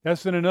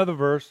 That's in another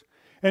verse.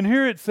 And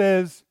here it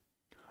says,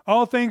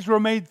 all things were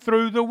made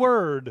through the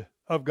Word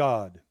of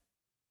God.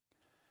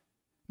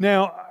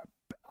 Now,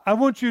 I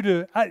want you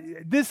to,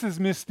 this is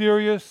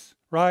mysterious,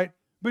 right?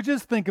 But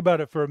just think about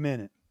it for a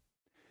minute.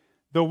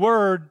 The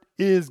Word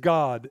is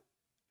God.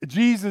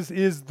 Jesus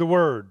is the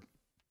Word.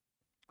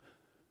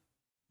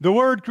 The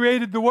Word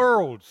created the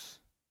worlds,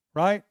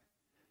 right?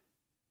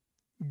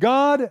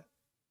 God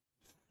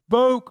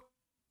spoke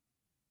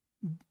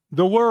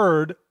the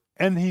Word,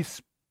 and He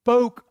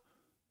spoke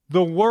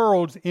the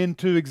worlds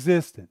into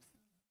existence.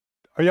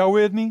 Are y'all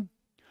with me?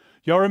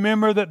 Y'all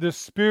remember that the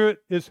Spirit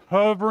is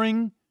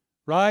hovering,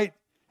 right?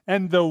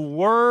 And the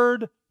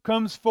Word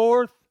comes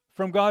forth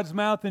from God's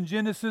mouth in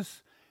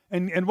Genesis.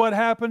 And what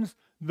happens?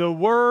 The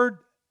Word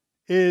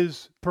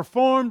is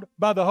performed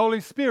by the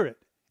Holy Spirit,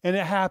 and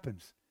it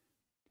happens.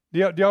 Do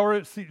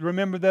y'all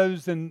remember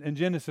those in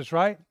Genesis,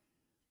 right?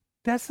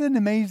 That's an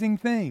amazing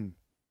thing.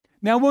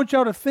 Now, I want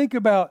y'all to think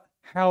about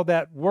how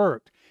that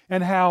worked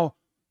and how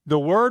the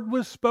Word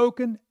was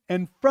spoken,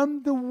 and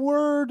from the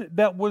Word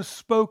that was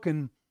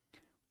spoken,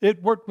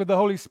 it worked with the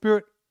Holy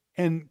Spirit.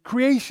 and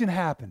creation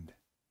happened.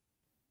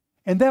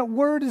 And that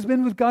Word has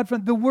been with God.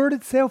 The Word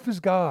itself is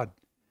God.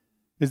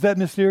 Is that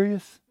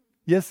mysterious?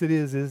 Yes, it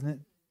is, isn't it?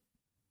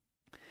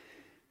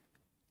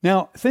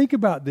 Now, think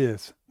about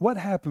this. What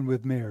happened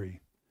with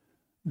Mary?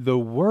 The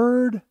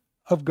Word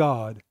of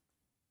God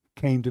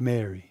came to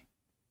Mary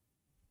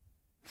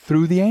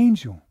through the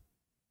angel.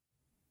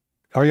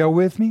 Are y'all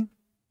with me?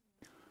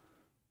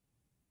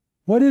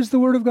 What is the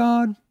Word of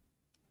God?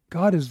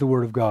 God is the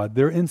Word of God.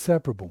 They're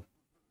inseparable.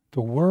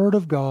 The Word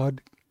of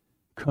God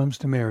comes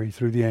to Mary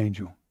through the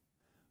angel.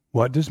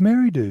 What does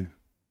Mary do?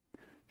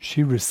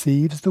 She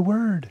receives the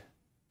Word.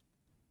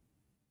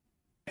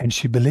 And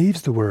she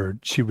believes the Word.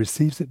 She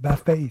receives it by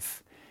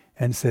faith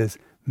and says,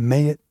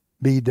 may it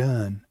be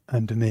done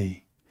unto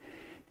me.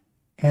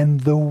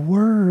 And the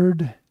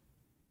Word,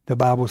 the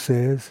Bible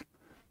says,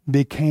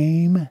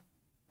 became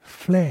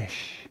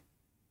flesh.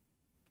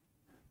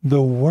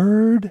 The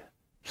Word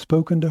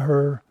spoken to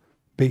her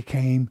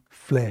became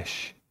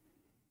flesh.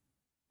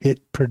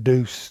 It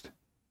produced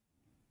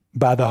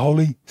by the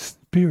Holy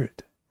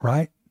Spirit,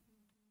 right?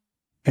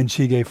 And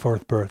she gave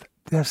forth birth.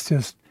 That's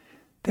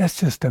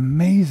just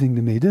amazing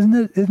to me.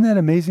 Isn't that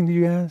amazing to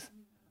you guys?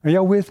 Are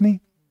y'all with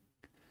me?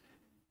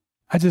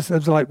 I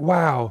was like,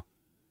 wow.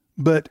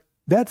 But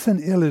that's an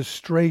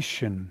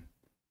illustration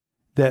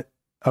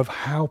of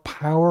how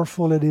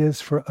powerful it is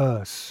for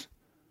us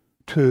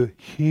to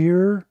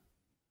hear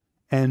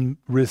and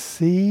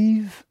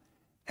receive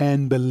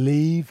and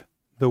believe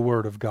the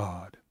Word of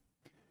God.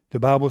 The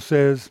Bible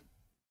says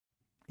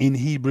in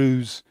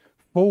Hebrews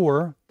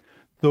 4,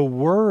 the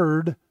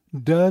Word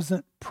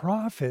doesn't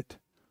profit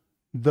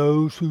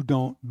those who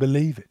don't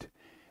believe it.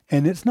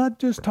 And it's not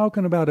just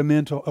talking about a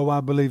mental, I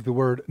believe the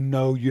Word.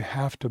 No, you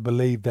have to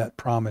believe that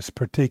promise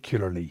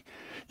particularly.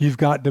 You've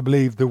got to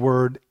believe the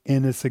Word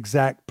in its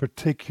exact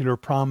particular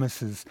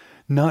promises,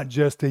 not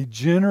just a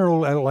general,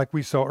 like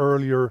we saw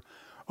earlier,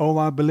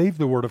 I believe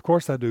the Word, of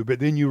course I do. But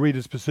then you read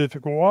a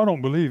specific, I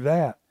don't believe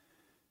that.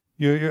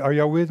 Are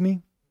y'all with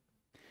me?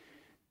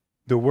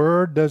 The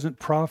Word doesn't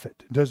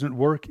profit, doesn't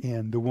work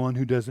in the one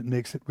who doesn't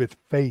mix it with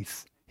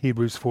faith,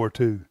 Hebrews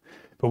 4:2.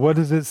 But what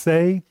does it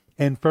say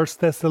in 1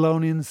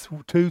 Thessalonians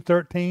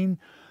 2:13?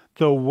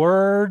 The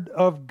Word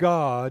of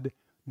God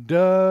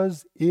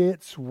does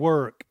its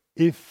work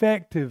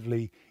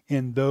effectively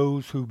in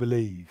those who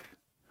believe.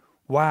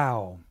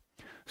 Wow.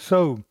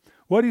 So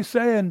what he's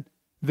saying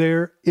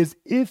there is,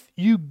 if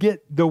you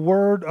get the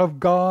Word of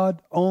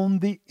God on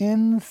the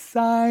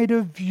inside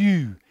of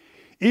you,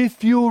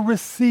 if you'll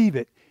receive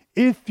it,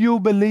 if you'll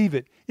believe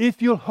it,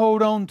 if you'll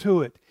hold on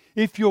to it,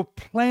 if you'll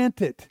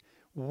plant it,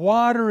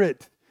 water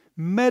it,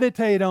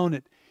 meditate on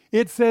it,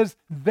 it says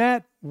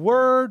that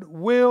Word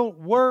will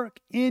work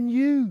in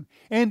you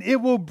and it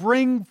will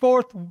bring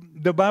forth,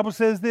 the Bible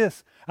says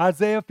this,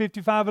 Isaiah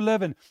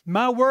 55:11,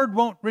 my Word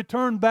won't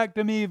return back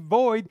to me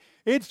void.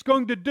 It's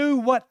going to do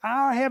what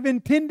I have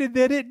intended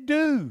that it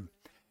do.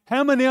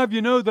 How many of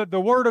you know that the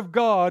Word of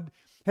God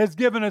has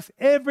given us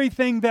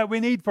everything that we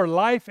need for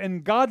life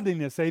and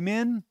godliness?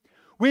 Amen?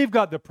 We've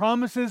got the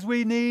promises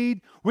we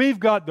need. We've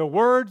got the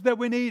words that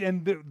we need.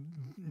 And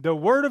the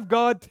Word of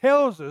God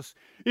tells us,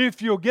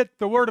 if you'll get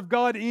the Word of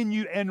God in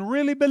you and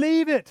really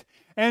believe it,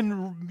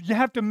 and you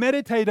have to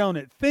meditate on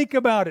it, think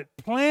about it,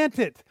 plant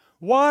it,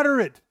 water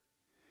it.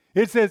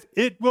 It says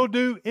it will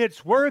do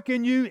its work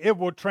in you. It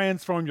will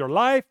transform your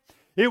life.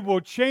 It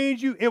will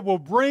change you. It will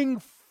bring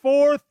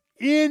forth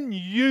in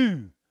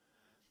you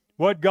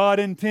what God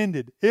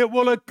intended. It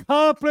will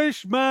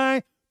accomplish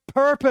my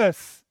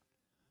purpose.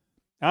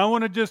 I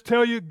want to just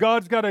tell you,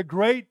 God's got a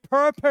great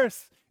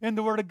purpose in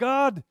the Word of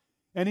God.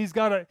 And He's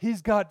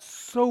got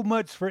so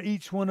much for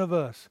each one of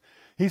us.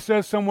 He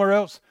says somewhere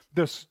else,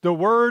 the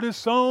Word is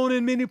sown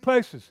in many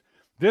places.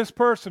 This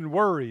person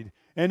worried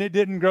and it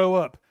didn't grow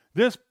up.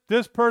 This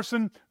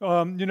person,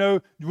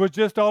 was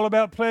just all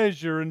about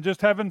pleasure and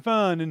just having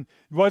fun and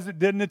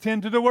didn't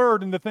attend to the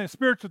Word and the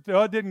spiritual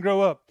didn't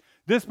grow up.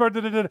 This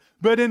person,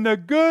 but in the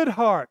good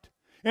heart,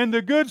 in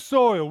the good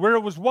soil, where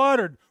it was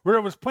watered, where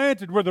it was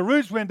planted, where the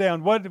roots went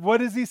down, what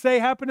does he say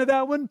happened to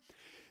that one?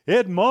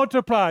 It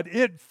multiplied,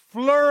 it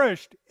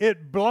flourished,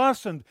 it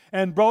blossomed,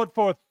 and brought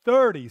forth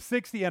 30,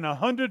 60, and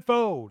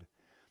 100-fold.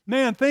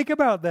 Man, think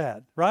about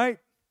that, right?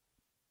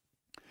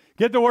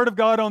 Get the Word of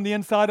God on the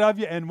inside of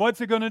you, and what's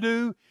it going to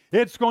do?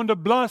 It's going to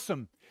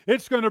blossom.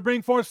 It's going to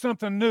bring forth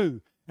something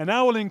new. And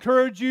I will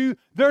encourage you,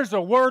 there's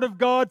a Word of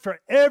God for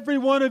every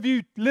one of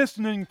you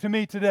listening to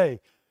me today.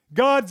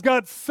 God's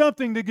got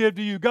something to give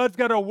to you. God's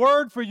got a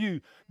word for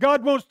you.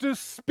 God wants to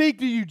speak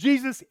to you.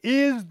 Jesus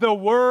is the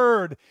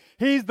Word.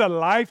 He's the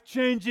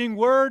life-changing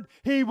Word.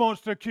 He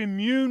wants to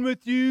commune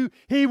with you.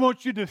 He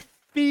wants you to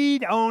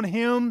feed on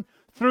Him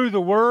through the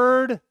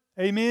Word.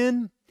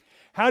 Amen.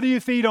 How do you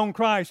feed on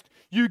Christ?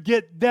 You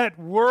get that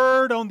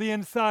Word on the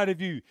inside of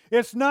you.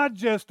 It's not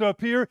just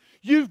up here.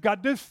 You've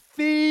got to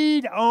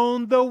feed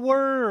on the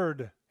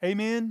Word.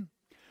 Amen.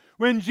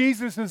 When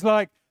Jesus is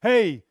like,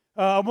 hey,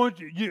 I want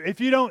you,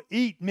 if you don't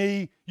eat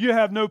me, you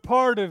have no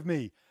part of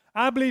me.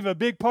 I believe a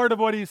big part of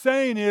what he's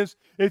saying is,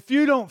 if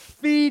you don't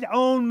feed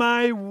on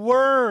my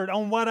word,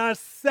 on what I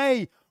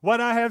say, what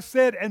I have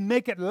said, and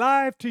make it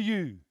live to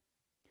you.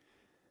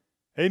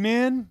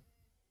 Amen?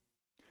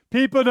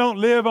 People don't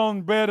live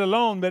on bread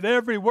alone, but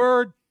every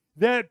word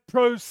that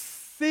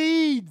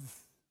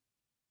proceeds,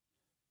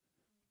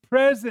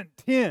 present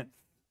tense,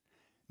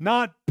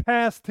 not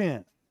past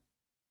tense.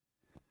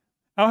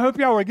 I hope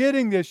y'all are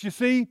getting this. You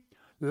see,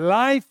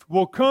 life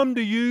will come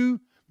to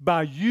you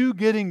by you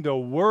getting the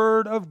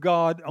Word of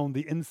God on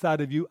the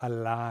inside of you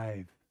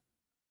alive.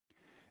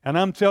 And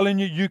I'm telling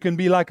you, you can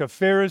be like a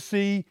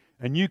Pharisee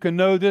and you can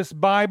know this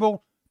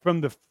Bible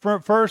from the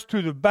first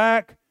to the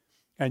back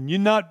and you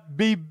not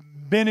be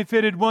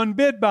benefited one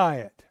bit by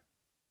it.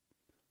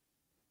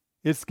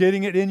 It's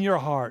getting it in your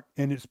heart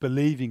and it's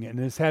believing it and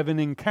it's having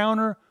an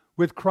encounter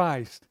with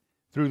Christ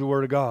through the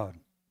Word of God.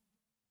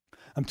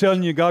 I'm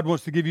telling you, God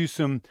wants to give you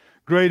some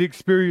great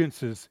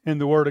experiences in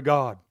the Word of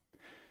God.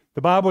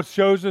 The Bible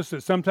shows us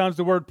that sometimes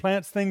the Word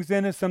plants things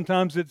in us.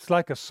 Sometimes it's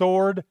like a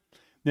sword,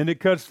 and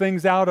it cuts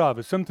things out of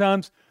us.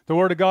 Sometimes the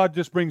Word of God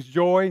just brings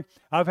joy.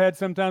 I've had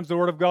sometimes the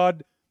Word of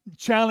God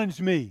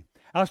challenge me.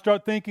 I'll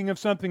start thinking of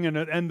something,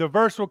 and the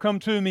verse will come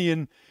to me,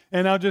 and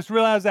I'll just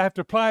realize I have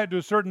to apply it to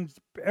a certain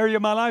area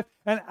of my life,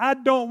 and I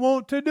don't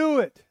want to do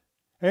it.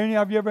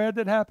 Have you ever had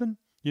that happen?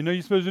 You know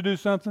you're supposed to do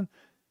something?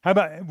 How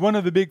about one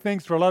of the big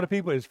things for a lot of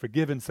people is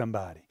forgiving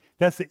somebody.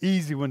 That's the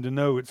easy one to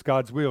know it's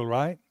God's will,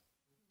 right?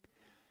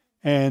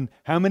 And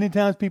how many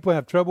times people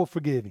have trouble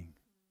forgiving?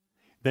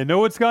 They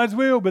know it's God's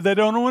will, but they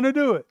don't want to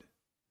do it.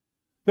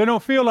 They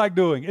don't feel like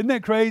doing it. Isn't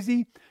that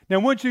crazy? Now,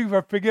 once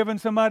you've forgiven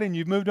somebody and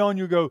you've moved on,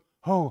 you go,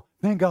 oh,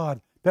 thank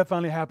God, that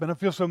finally happened. I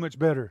feel so much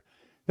better.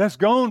 That's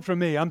gone from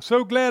me. I'm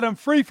so glad I'm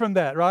free from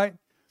that, right?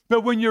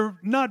 But when you're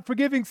not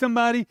forgiving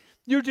somebody,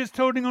 you're just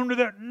holding on to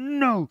that.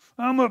 No,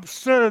 I'm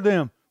upset at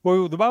them.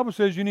 Well, the Bible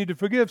says you need to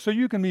forgive so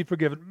you can be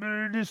forgiven.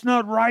 But it's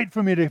not right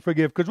for me to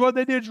forgive because what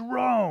they did is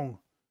wrong.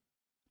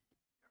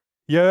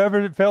 You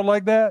ever felt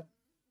like that?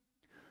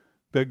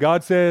 But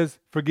God says,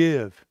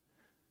 forgive.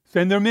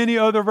 And there are many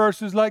other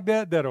verses like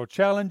that that'll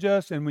challenge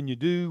us. And when you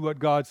do what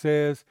God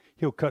says,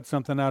 He'll cut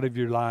something out of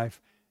your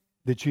life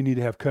that you need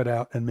to have cut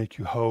out and make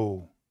you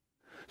whole.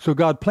 So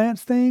God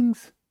plants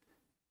things,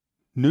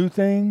 new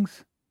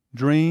things,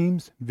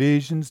 dreams,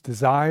 visions,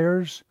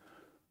 desires,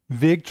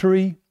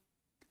 victory.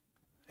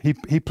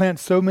 He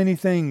plants so many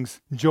things.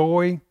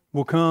 Joy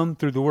will come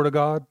through the Word of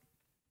God.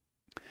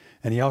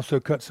 And He also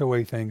cuts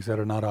away things that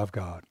are not of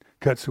God.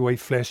 Cuts away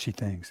fleshy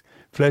things,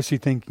 fleshy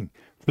thinking,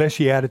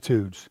 fleshy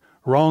attitudes,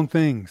 wrong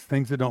things,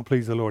 things that don't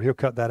please the Lord. He'll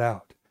cut that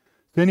out.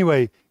 So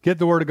anyway, get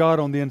the Word of God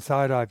on the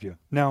inside of you.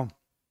 Now,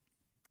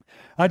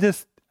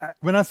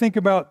 when I think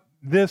about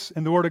this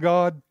and the Word of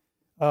God,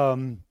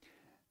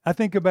 I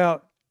think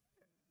about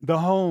the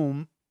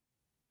home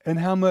and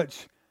how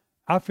much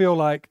I feel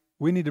like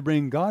we need to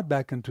bring God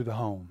back into the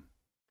home,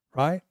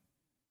 right?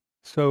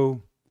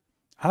 So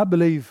I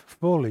believe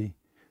fully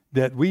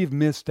that we've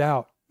missed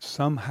out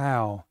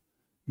somehow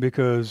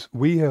because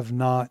we have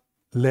not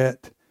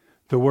let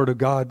the Word of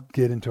God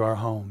get into our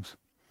homes.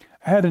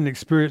 I had an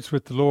experience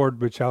with the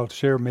Lord, which I'll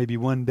share maybe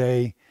one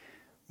day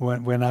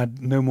when I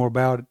know more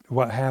about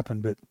what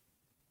happened. But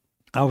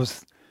I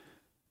was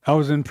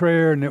in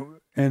prayer,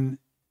 and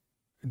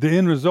the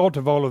end result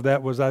of all of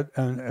that was I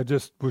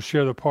just will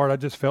share the part. I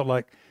just felt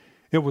like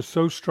it was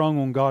so strong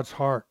on God's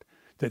heart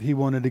that He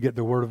wanted to get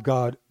the Word of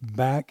God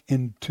back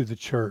into the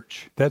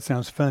church. That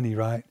sounds funny,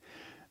 right?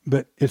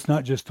 But it's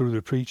not just through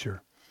the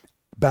preacher.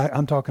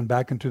 I'm talking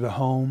back into the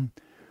home,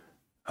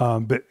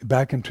 but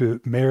back into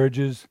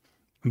marriages,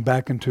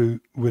 back into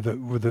with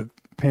the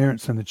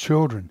parents and the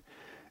children.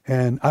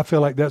 And I feel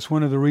like that's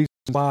one of the reasons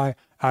why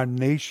our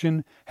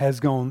nation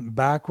has gone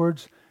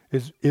backwards.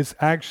 It's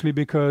actually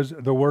because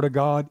the Word of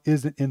God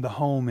isn't in the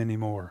home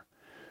anymore.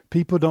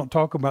 People don't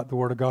talk about the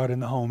Word of God in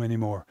the home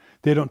anymore.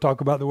 They don't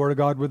talk about the Word of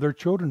God with their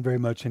children very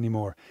much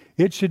anymore.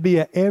 It should be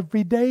an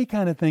everyday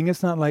kind of thing.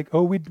 It's not like,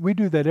 oh, we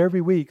do that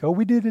every week. Oh,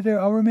 we did it.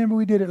 I remember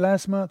we did it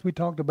last month. We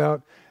talked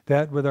about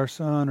that with our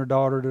son or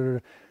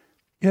daughter.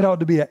 It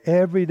ought to be an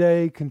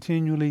everyday,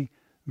 continually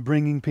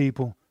bringing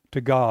people to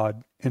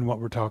God in what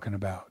we're talking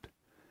about.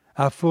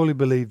 I fully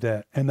believe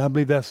that. And I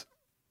believe that's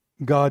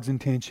God's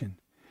intention.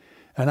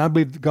 And I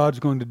believe God's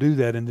going to do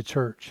that in the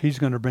church. He's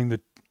going to bring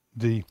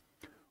the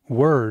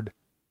Word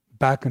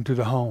back into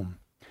the home.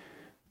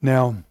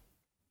 Now,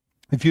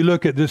 if you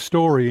look at this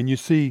story and you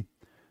see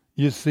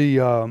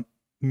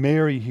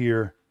Mary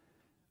here,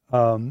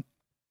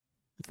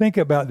 think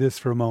about this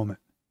for a moment.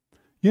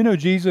 You know,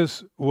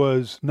 Jesus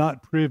was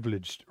not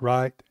privileged,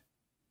 right?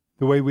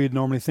 The way we'd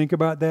normally think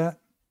about that.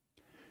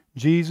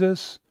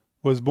 Jesus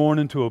was born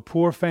into a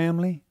poor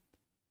family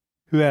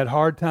who had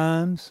hard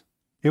times.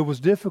 It was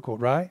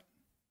difficult, right?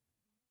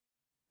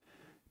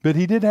 But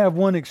He did have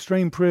one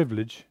extreme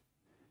privilege.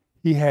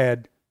 He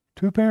had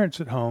two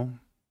parents at home,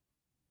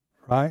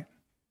 right?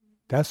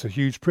 That's a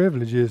huge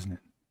privilege, isn't it?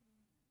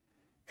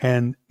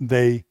 And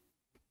they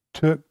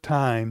took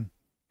time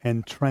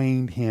and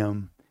trained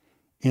Him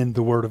in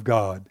the Word of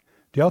God.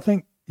 Do y'all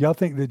think y'all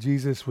think that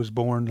Jesus was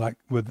born like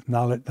with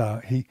knowledge?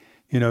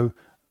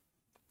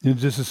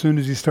 Just as soon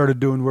as he started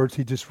doing words,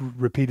 he just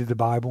repeated the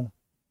Bible,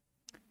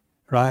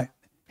 right?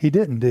 He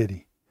didn't, did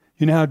he?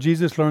 You know how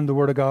Jesus learned the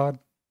Word of God?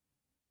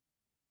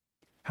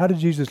 How did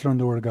Jesus learn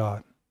the Word of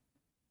God?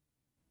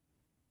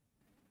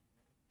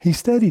 He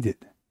studied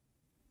it.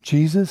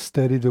 Jesus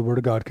studied the Word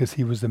of God because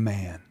he was a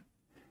man.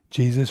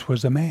 Jesus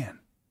was a man.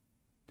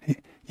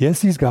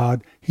 Yes, he's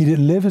God. He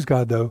didn't live as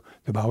God, though.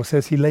 The Bible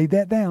says he laid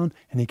that down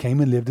and he came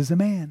and lived as a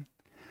man.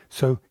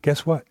 So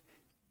guess what?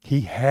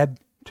 He had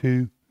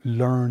to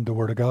learn the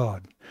Word of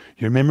God.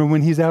 You remember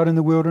when he's out in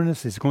the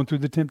wilderness, he's going through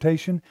the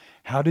temptation?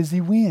 How does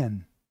he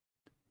win?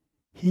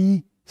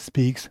 He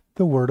speaks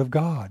the Word of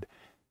God.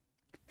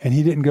 And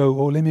he didn't go,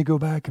 let me go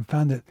back and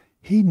find it.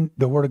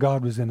 The Word of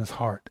God was in his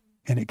heart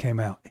and it came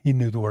out. He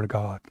knew the Word of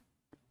God.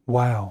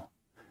 Wow.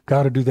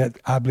 God will do that,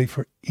 I believe,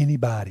 for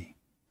anybody.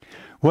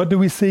 What do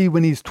we see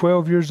when he's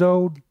 12 years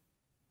old?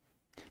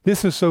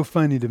 This is so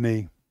funny to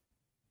me.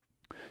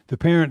 The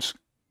parents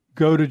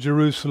go to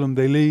Jerusalem,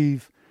 they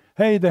leave.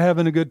 Hey, they're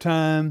having a good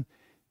time.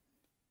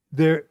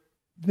 They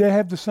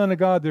have the Son of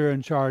God they're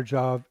in charge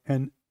of.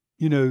 And,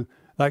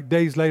 like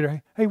days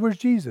later, hey, where's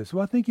Jesus?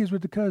 Well, I think he's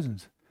with the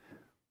cousins.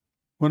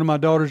 One of my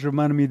daughters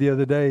reminded me the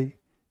other day,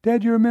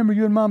 Dad, you remember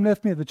you and Mom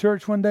left me at the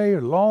church one day,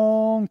 a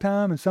long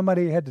time, and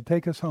somebody had to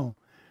take us home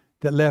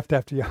that left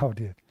after y'all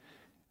did.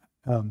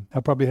 I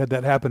probably had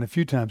that happen a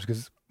few times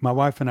because my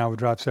wife and I would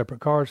drive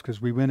separate cars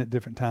because we went at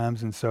different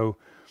times, and so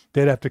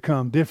they'd have to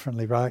come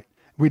differently, right?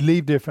 We'd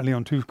leave differently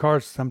on two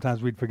cars.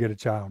 Sometimes we'd forget a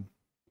child.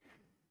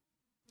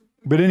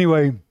 But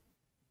anyway,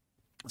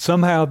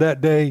 somehow that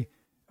day,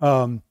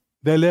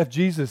 they left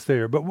Jesus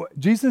there. But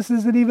Jesus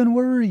isn't even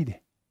worried.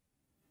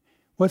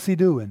 What's he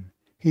doing?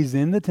 He's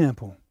in the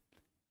temple.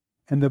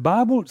 And the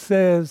Bible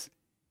says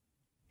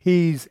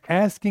he's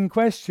asking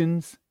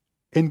questions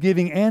and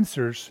giving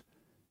answers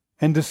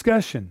and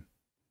discussion.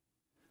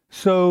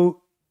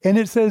 So, and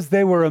it says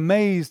they were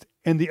amazed,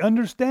 and the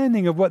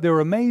understanding of what they were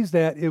amazed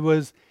at,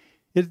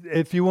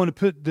 if you want to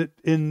put it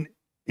in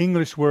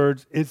English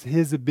words, it's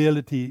his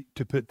ability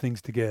to put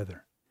things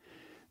together.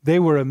 They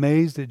were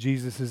amazed at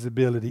Jesus'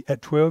 ability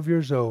at 12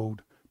 years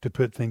old to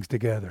put things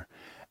together.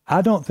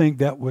 I don't think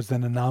that was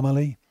an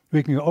anomaly.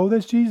 We can go,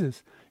 that's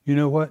Jesus. You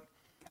know what?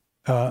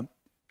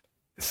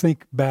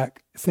 Think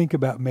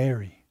about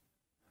Mary.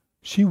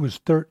 She was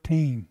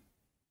 13.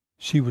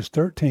 She was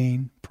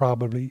 13,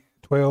 probably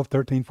 12,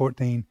 13,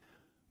 14,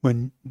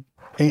 when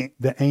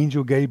the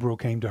angel Gabriel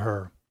came to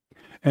her.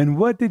 And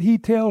what did he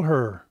tell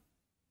her?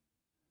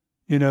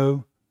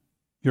 You're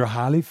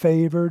highly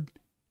favored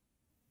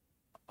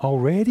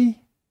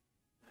already.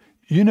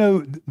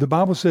 The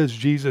Bible says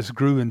Jesus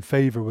grew in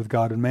favor with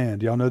God and man.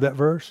 Do y'all know that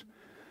verse?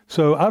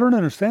 So I don't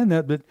understand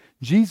that, but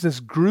Jesus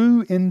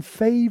grew in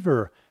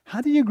favor. How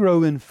do you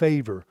grow in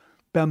favor?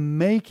 By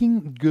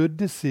making good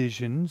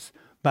decisions,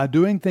 by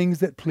doing things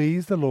that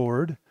please the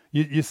Lord.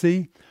 You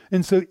see?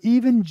 And so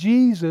even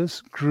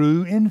Jesus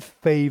grew in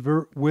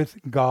favor with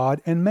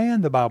God and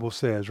man, the Bible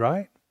says,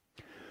 right?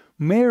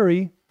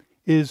 Mary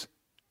is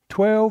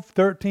 12,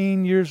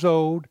 13 years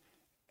old,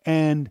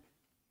 and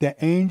the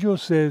angel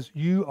says,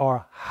 you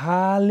are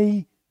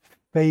highly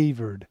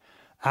favored.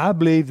 I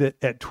believe that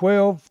at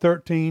 12,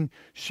 13,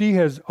 she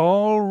has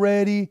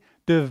already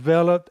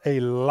developed a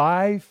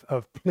life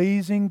of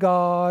pleasing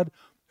God,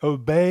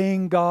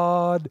 obeying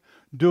God,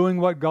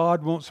 doing what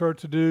God wants her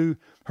to do.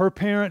 Her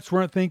parents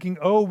weren't thinking,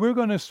 we're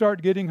going to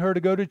start getting her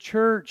to go to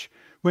church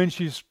when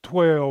she's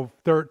 12,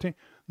 13.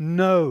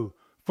 No.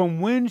 From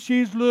when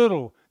she's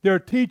little, they're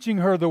teaching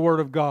her the Word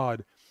of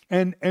God.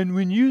 And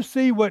when you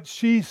see what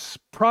she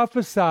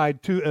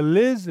prophesied to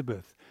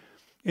Elizabeth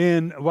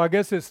in, I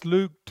guess it's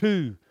Luke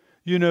 2,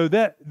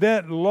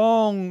 that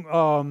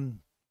long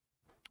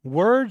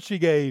word she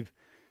gave,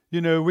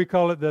 we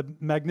call it the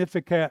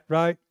Magnificat,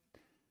 right?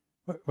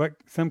 What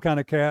some kind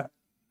of cat.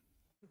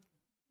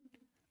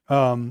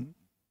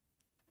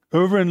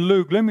 Over in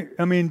Luke, I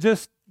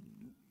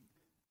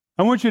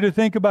want you to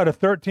think about a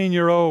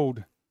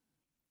 13-year-old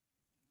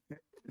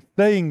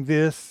saying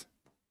this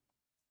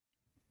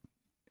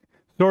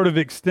sort of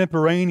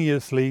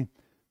extemporaneously.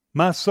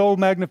 My soul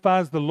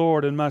magnifies the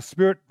Lord, and my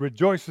spirit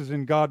rejoices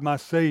in God my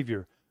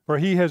Savior, for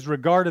he has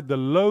regarded the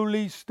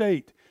lowly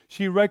state.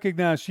 She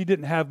recognized she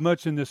didn't have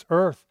much in this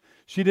earth.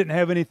 She didn't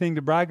have anything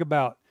to brag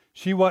about.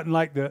 She wasn't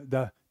like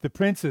the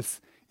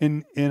princess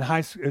in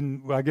high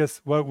school, I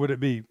guess, what would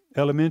it be?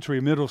 Elementary,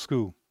 middle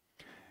school.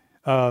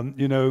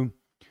 The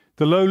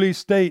lowly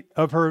state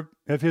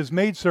of his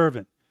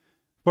maidservant.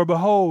 For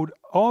behold,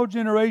 all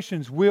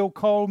generations will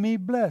call me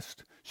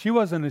blessed. She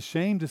wasn't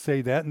ashamed to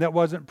say that, and that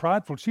wasn't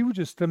prideful. She was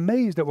just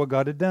amazed at what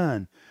God had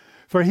done.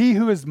 For he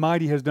who is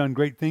mighty has done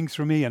great things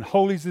for me, and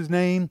holy is his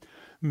name.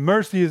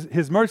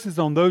 His mercy is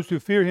on those who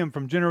fear him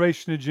from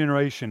generation to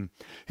generation.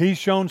 He's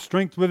shown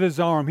strength with his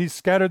arm. He's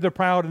scattered the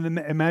proud in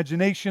the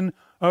imagination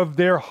of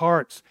their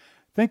hearts.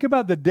 Think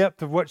about the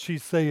depth of what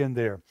she's saying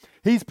there.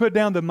 He's put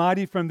down the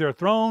mighty from their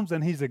thrones,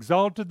 and he's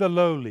exalted the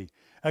lowly.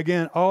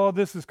 Again, all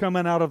this is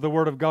coming out of the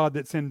word of God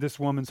that's in this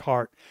woman's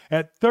heart.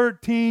 At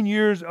 13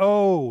 years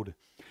old,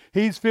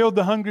 he's filled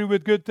the hungry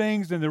with good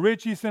things, and the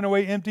rich he sent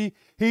away empty.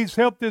 He's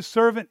helped his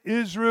servant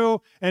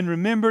Israel and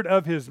remembered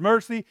of his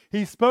mercy.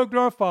 He spoke to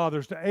our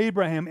fathers, to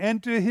Abraham,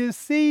 and to his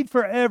seed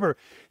forever.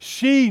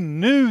 She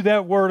knew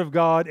that word of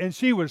God, and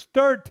she was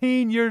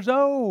 13 years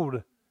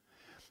old.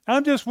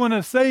 I just want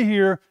to say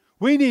here,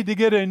 we need to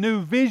get a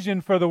new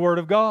vision for the word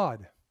of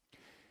God.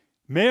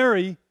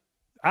 Mary,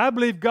 I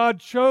believe God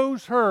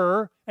chose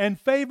her and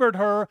favored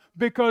her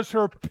because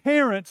her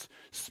parents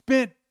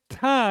spent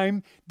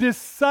time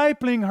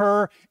discipling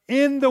her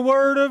in the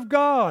Word of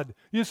God.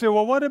 You say,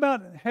 well, what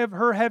about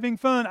her having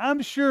fun?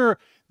 I'm sure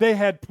they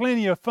had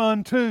plenty of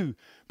fun too,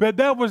 but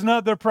that was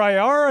not their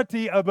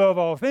priority above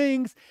all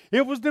things.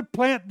 It was to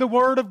plant the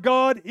Word of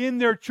God in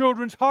their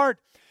children's heart.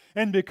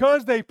 And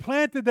because they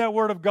planted that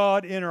Word of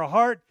God in her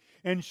heart,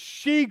 and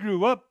she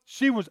grew up,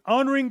 she was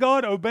honoring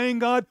God, obeying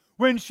God.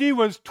 When she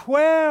was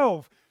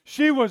 12,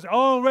 she was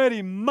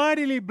already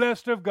mightily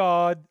blessed of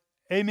God,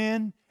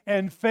 amen,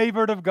 and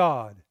favored of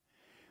God.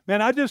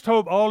 Man, I just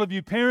hope all of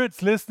you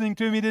parents listening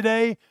to me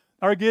today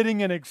are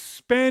getting an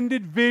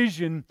expanded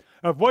vision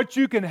of what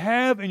you can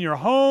have in your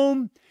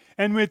home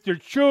and with your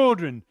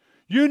children.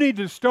 You need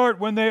to start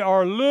when they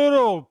are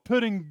little,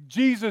 putting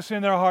Jesus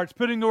in their hearts,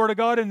 putting the Word of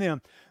God in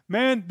them.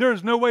 Man,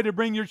 there's no way to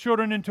bring your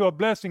children into a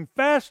blessing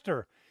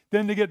faster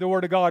than to get the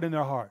Word of God in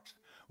their hearts.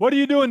 What are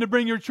you doing to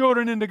bring your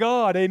children into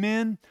God?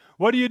 Amen.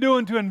 What are you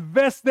doing to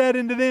invest that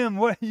into them?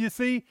 What you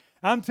see?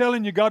 I'm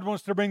telling you, God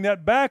wants to bring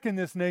that back in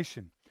this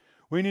nation.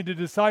 We need to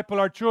disciple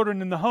our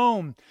children in the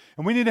home,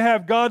 and we need to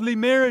have godly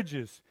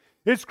marriages.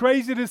 It's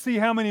crazy to see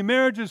how many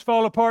marriages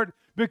fall apart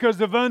because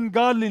of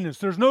ungodliness.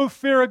 There's no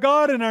fear of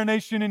God in our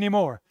nation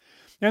anymore.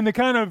 And the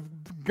kind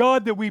of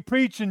God that we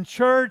preach in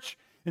church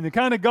and the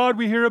kind of God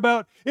we hear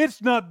about, it's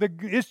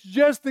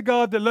just the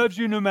God that loves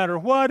you no matter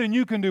what, and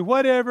you can do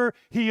whatever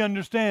He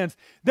understands.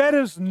 That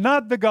is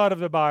not the God of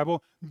the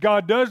Bible.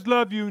 God does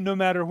love you no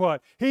matter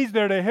what. He's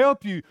there to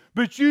help you,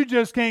 but you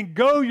just can't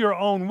go your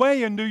own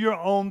way and do your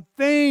own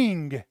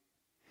thing.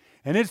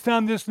 And it's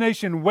time this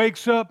nation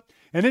wakes up,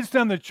 and it's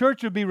time the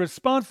church will be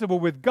responsible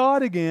with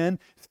God again.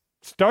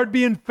 Start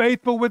being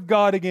faithful with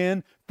God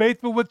again,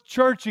 faithful with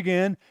church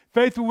again,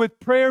 faithful with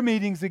prayer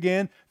meetings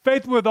again,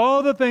 faithful with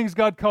all the things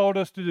God called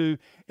us to do.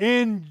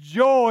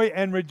 Enjoy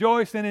and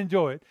rejoice and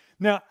enjoy it.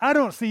 Now, I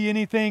don't see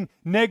anything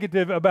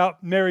negative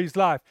about Mary's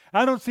life.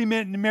 I don't see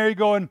Mary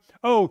going,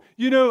 oh,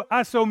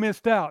 I so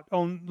missed out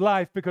on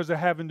life because of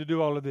having to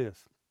do all of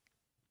this.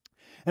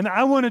 And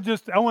I want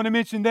to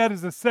mention that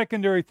as a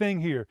secondary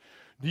thing here.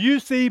 Do you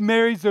see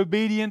Mary's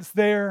obedience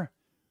there?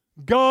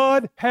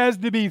 God has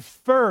to be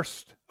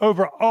first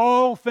over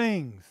all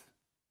things.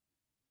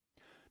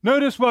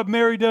 Notice what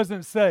Mary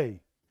doesn't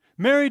say.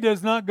 Mary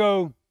does not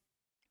go,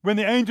 when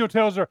the angel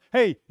tells her,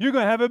 hey, you're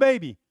going to have a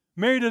baby.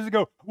 Mary doesn't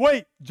go,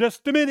 wait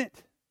just a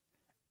minute.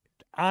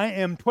 I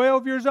am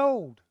 12 years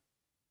old.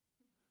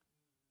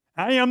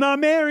 I am not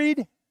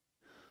married.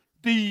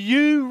 Do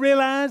you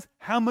realize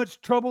how much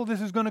trouble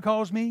this is going to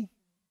cause me?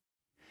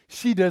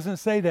 She doesn't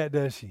say that,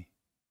 does she?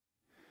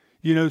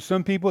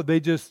 Some people, they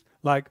just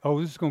like,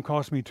 oh, this is going to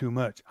cost me too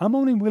much. I'm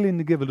only willing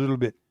to give a little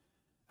bit.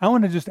 I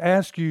want to just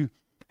ask you,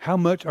 how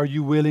much are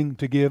you willing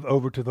to give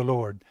over to the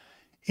Lord?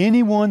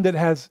 Anyone that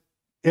has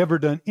ever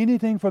done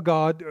anything for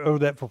God or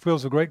that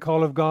fulfills the great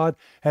call of God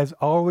has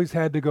always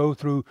had to go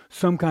through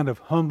some kind of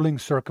humbling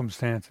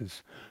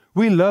circumstances.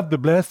 We love the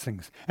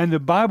blessings. And the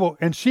Bible,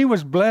 and she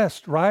was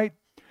blessed, right?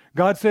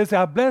 God says,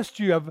 I blessed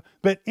you.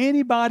 But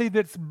anybody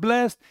that's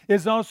blessed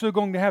is also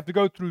going to have to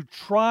go through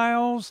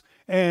trials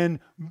and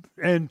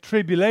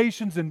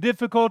tribulations and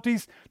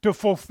difficulties to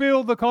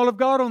fulfill the call of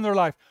God on their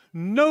life.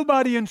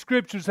 Nobody in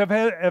Scriptures have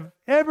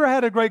ever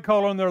had a great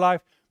call on their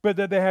life, but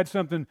that they had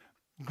something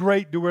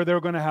great to where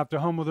they're going to have to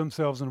humble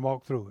themselves and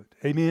walk through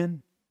it.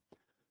 Amen?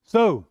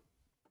 So,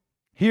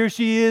 here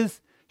she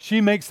is.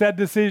 She makes that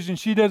decision.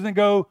 She doesn't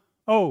go,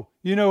 oh,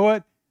 you know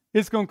what?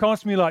 It's going to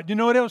cost me a lot. You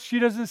know what else she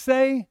doesn't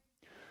say?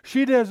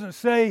 She doesn't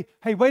say,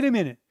 hey, wait a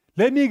minute.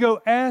 Let me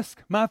go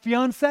ask my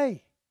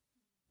fiancé.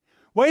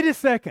 Wait a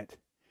second.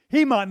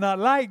 He might not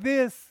like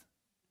this.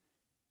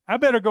 I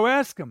better go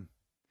ask him.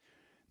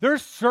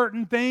 There's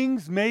certain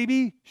things,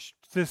 maybe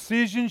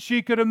decisions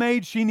she could have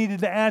made, she needed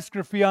to ask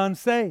her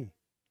fiancé.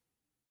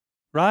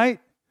 Right?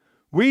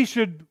 We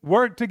should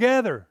work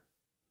together.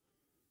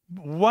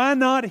 Why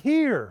not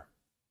here?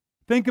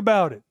 Think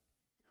about it.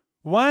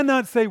 Why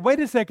not say, wait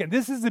a second,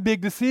 this is a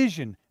big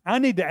decision. I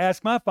need to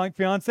ask my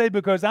fiancé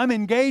because I'm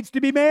engaged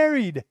to be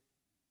married.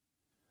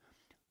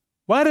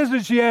 Why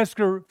doesn't she ask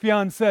her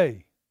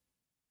fiancé?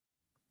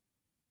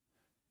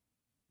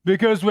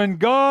 Because when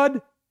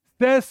God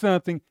says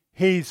something,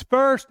 He's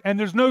first and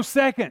there's no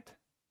second.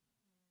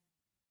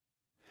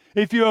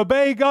 If you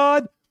obey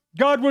God,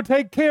 God will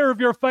take care of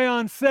your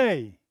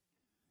fiancé.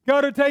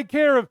 God will take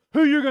care of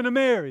who you're going to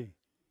marry.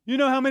 You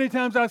know how many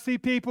times I see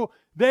people,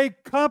 they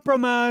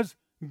compromise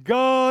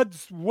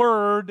God's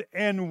word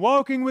and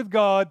walking with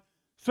God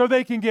so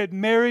they can get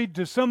married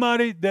to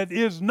somebody that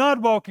is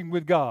not walking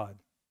with God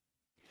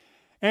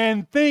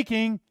and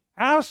thinking,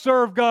 I'll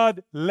serve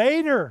God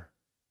later.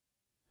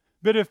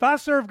 But if I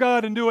serve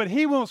God and do what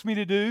He wants me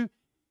to do,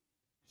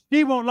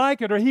 she won't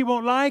like it or he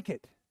won't like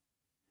it.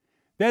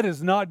 That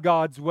is not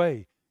God's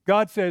way.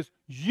 God says,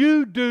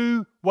 you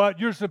do what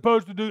you're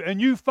supposed to do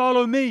and you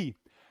follow me.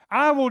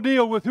 I will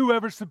deal with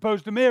whoever's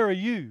supposed to marry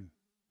you.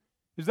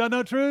 Is that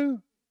not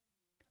true?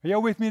 Are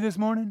y'all with me this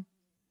morning?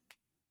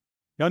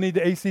 Y'all need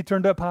the AC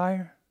turned up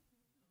higher?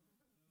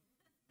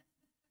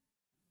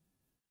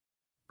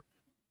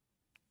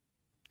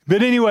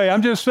 But anyway,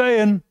 I'm just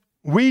saying,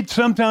 we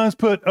sometimes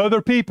put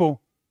other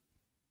people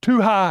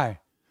too high.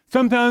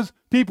 Sometimes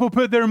people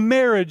put their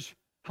marriage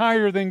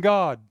higher than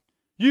God.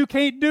 You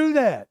can't do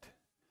that.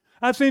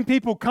 I've seen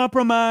people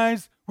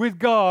compromise with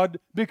God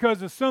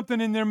because of something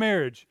in their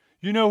marriage.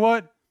 You know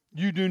what?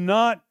 You do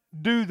not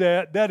do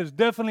that. That is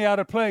definitely out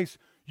of place.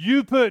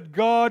 You put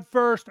God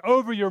first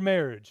over your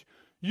marriage.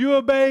 You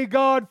obey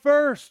God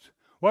first.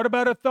 What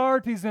about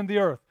authorities in the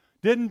earth?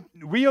 Didn't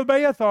we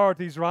obey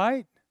authorities,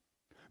 right?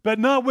 But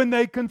not when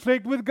they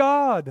conflict with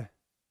God.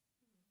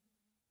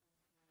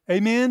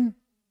 Amen?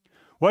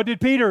 What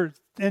did Peter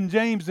and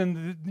James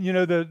and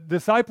the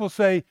disciples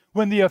say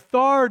when the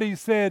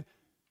authorities said,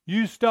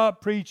 you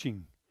stop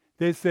preaching?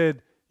 They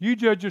said, you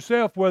judge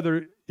yourself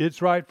whether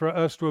it's right for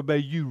us to obey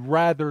you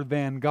rather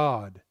than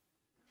God.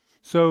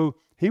 So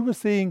he was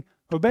seeing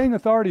obeying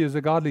authority is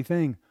a godly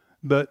thing.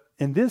 But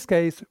in this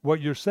case,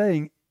 what you're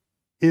saying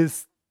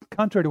is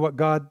contrary to what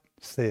God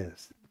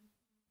says.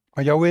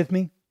 Are y'all with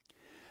me?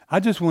 I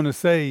just want to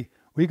say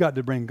we got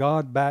to bring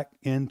God back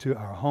into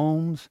our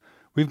homes.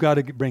 We've got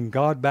to bring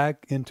God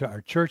back into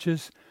our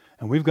churches.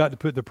 And we've got to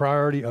put the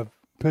priority of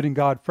putting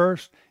God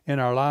first in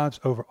our lives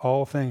over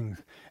all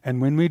things.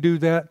 And when we do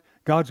that,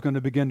 God's going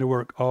to begin to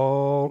work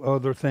all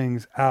other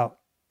things out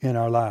in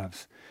our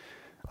lives.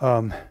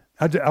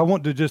 I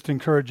want to just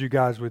encourage you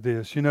guys with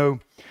this.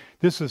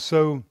 This is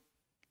so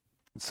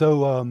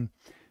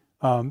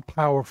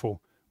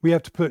powerful. We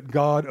have to put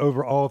God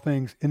over all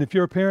things. And if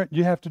you're a parent,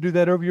 you have to do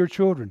that over your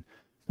children.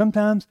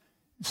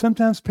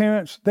 Sometimes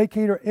parents, they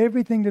cater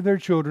everything to their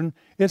children.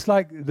 It's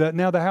like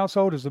now the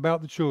household is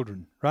about the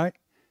children, right?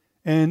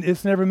 And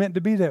it's never meant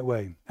to be that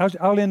way.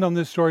 I'll end on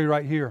this story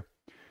right here.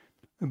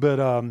 But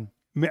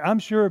I'm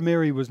sure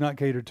Mary was not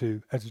catered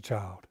to as a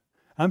child.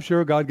 I'm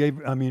sure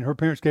her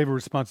parents gave her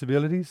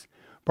responsibilities,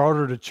 brought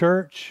her to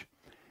church,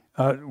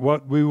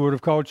 what we would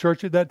have called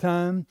church at that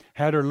time,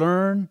 had her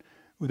learn.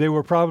 They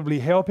were probably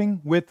helping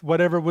with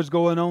whatever was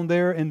going on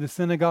there in the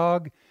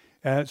synagogue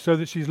so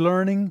that she's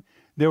learning.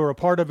 They were a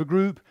part of a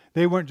group.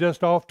 They weren't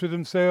just off to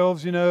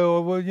themselves,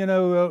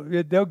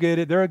 they'll get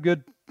it. They're a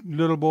good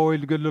little boy, a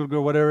good little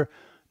girl, whatever.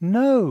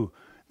 No,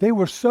 they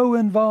were so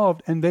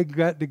involved and they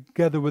got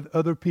together with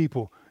other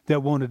people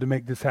that wanted to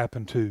make this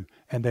happen too,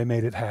 and they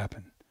made it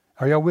happen.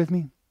 Are y'all with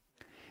me?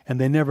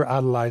 And they never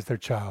idolized their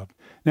child.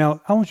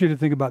 Now, I want you to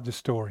think about this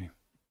story.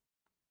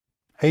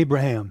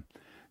 Abraham,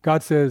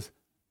 God says,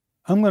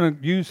 I'm going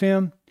to use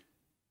him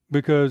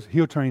because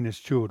he'll train his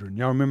children.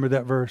 Y'all remember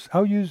that verse?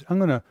 I'm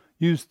going to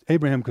use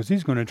Abraham because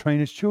he's going to train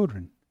his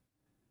children.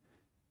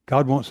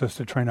 God wants us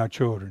to train our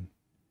children,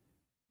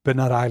 but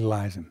not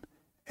idolize them.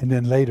 And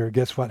then later,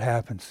 guess what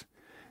happens?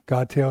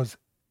 God tells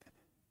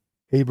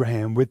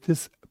Abraham, with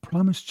this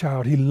promised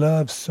child he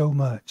loves so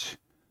much,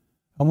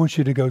 I want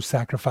you to go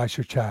sacrifice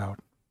your child.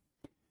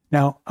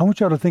 Now, I want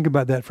y'all to think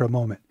about that for a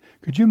moment.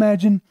 Could you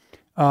imagine?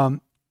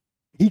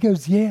 He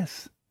goes,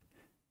 yes.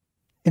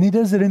 And he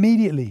does it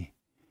immediately.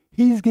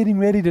 He's getting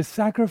ready to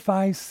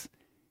sacrifice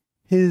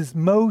his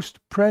most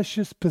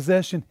precious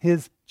possession,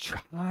 his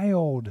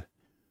child.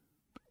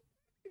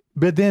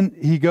 But then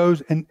he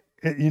goes and,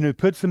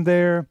 puts him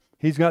there.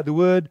 He's got the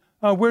wood.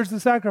 Oh, where's the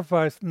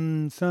sacrifice?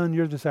 Son,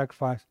 you're the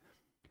sacrifice.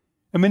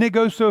 It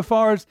goes so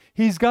far as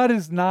he's got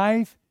his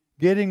knife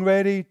getting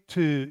ready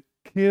to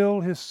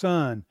kill his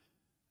son.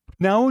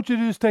 Now, I want you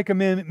to just take a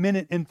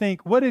minute and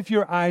think, what if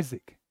you're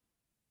Isaac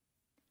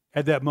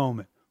at that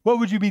moment? What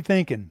would you be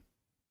thinking?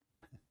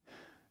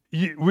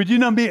 Would you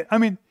not be,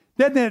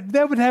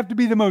 that would have to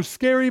be the most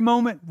scary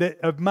moment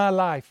of my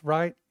life,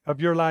 right?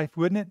 Of your life,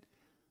 wouldn't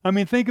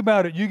it? Think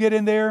about it. You get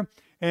in there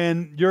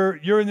and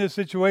you're in this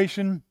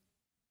situation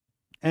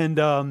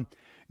and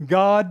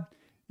God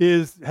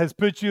has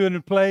put you in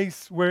a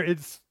place where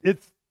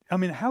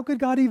how could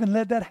God even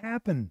let that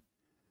happen?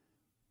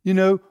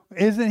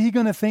 Isn't he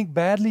going to think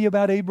badly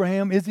about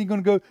Abraham? Isn't he going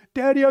to go,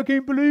 Daddy, I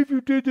can't believe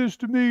you did this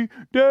to me.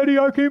 Daddy,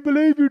 I can't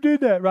believe you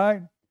did that,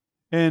 right?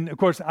 And of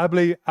course, I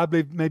believe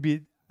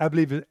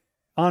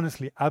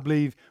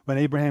when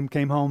Abraham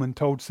came home and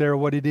told Sarah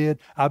what he did,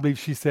 I believe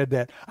she said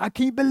that. I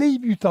can't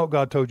believe you thought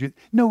God told you.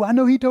 No, I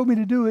know he told me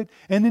to do it.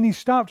 And then he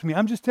stopped me.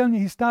 I'm just telling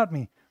you, he stopped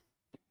me.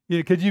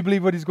 Could you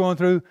believe what he's going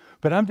through?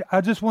 But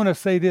I just want to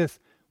say this.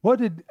 What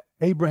did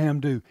Abraham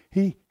do?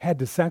 He had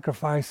to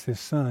sacrifice his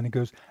son. He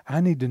goes,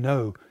 I need to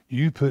know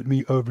you put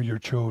me over your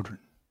children,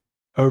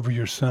 over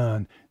your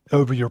son,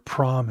 over your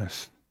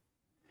promise.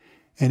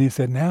 And he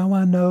said, now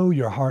I know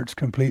your heart's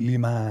completely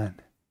mine.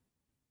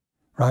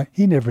 Right?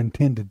 He never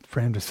intended for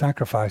him to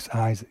sacrifice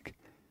Isaac.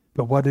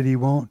 But what did he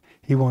want?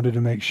 He wanted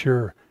to make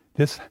sure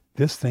this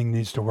thing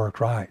needs to work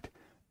right.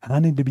 I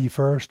need to be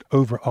first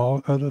over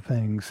all other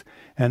things.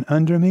 And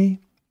under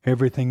me,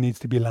 everything needs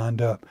to be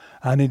lined up.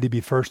 I need to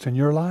be first in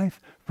your life,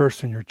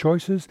 first in your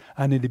choices.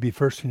 I need to be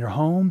first in your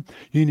home.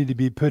 You need to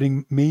be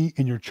putting me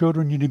in your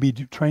children. You need to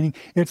be training.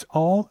 It's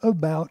all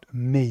about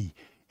me.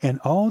 And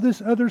all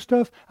this other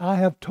stuff, I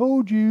have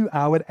told you,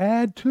 I would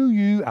add to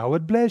you, I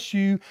would bless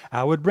you,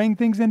 I would bring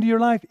things into your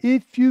life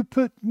if you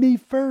put me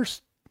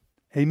first.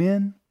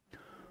 Amen?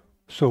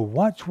 So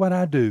watch what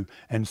I do.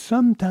 And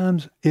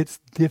sometimes it's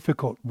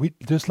difficult.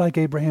 Just like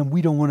Abraham,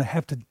 we don't want to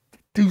have to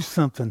do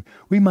something.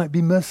 We might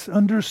be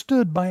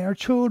misunderstood by our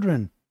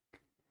children.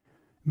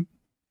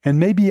 And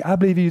maybe, I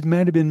believe he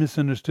might have been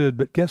misunderstood,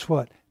 but guess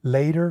what?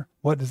 Later,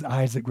 what does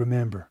Isaac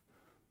remember?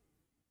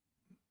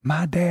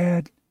 My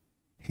dad,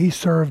 he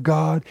served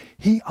God.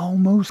 He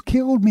almost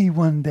killed me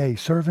one day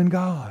serving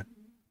God.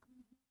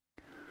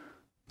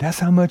 That's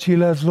how much he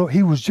loves the Lord.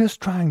 He was just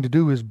trying to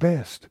do his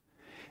best.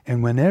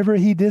 And whenever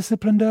he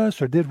disciplined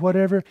us or did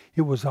whatever,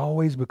 it was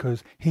always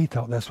because he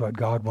thought that's what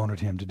God wanted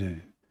him to do.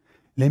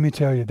 Let me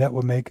tell you, that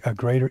will make a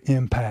greater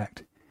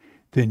impact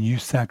than you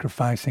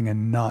sacrificing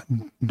and not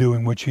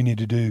doing what you need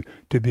to do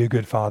to be a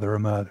good father or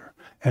mother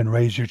and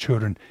raise your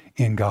children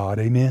in God.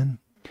 Amen?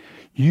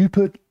 You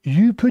put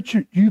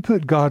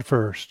God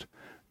first.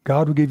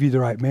 God will give you the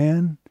right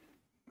man,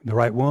 the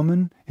right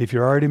woman. If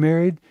you're already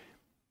married,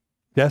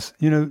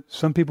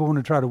 some people want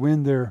to try to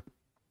win their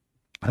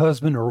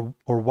husband or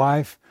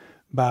wife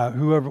by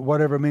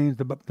whatever means.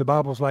 The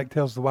Bible's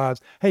tells the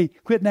wives, hey,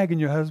 quit nagging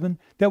your husband.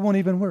 That won't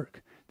even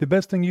work. The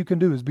best thing you can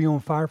do is be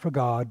on fire for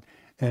God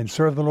and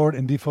serve the Lord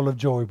and be full of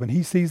joy. When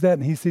he sees that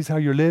and he sees how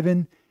you're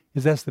living,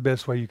 that's the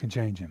best way you can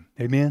change him.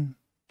 Amen?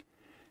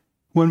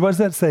 What's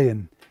that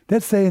saying?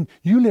 That's saying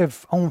you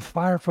live on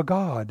fire for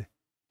God.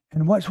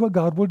 And watch what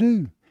God will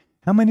do.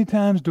 How many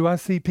times do I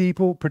see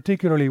people,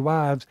 particularly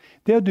wives,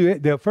 they'll do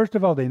it. First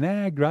of all, they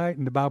nag, right?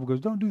 And the Bible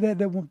goes, don't do that.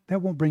 That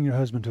won't bring your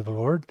husband to the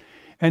Lord.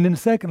 And then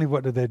secondly,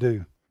 what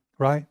do?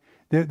 Right?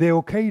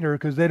 They'll cater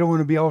because they don't want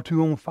to be all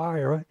too on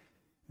fire, right?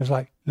 It's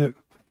like, look,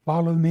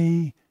 follow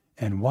me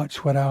and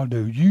watch what I'll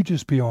do. You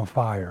just be on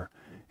fire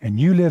and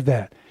you live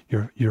that.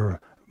 Your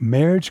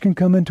marriage can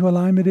come into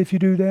alignment if you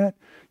do that.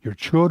 Your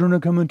children will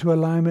come into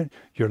alignment.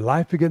 Your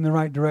life will get in the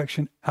right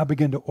direction. I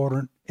begin to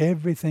order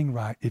everything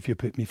right if you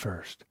put me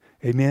first.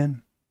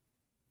 Amen?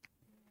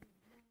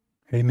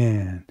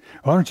 Amen.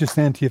 Why don't you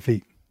stand to your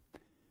feet?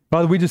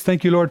 Father, we just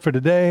thank you, Lord, for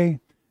today.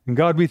 And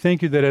God, we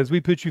thank you that as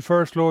we put you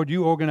first, Lord,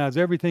 you organize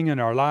everything in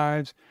our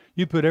lives.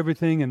 You put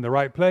everything in the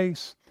right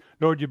place.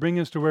 Lord, you bring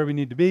us to where we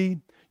need to be.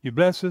 You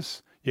bless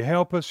us. You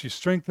help us. You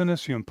strengthen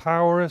us. You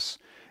empower us.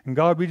 And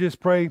God, we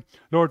just pray,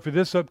 Lord, for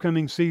this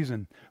upcoming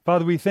season.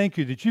 Father, we thank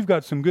you that you've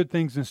got some good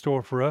things in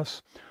store for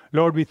us.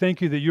 Lord, we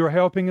thank you that you're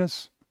helping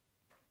us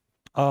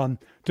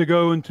to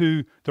go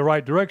into the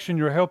right direction.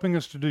 You're helping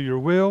us to do your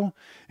will.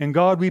 And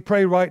God, we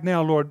pray right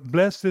now, Lord,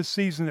 bless this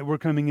season that we're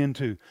coming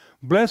into.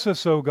 Bless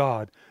us, oh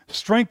God.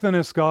 Strengthen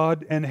us,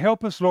 God, and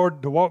help us,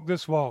 Lord, to walk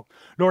this walk.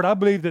 Lord, I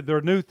believe that there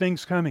are new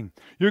things coming.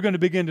 You're going to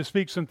begin to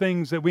speak some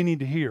things that we need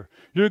to hear.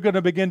 You're going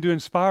to begin to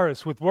inspire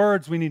us with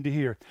words we need to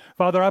hear.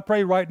 Father, I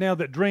pray right now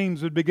that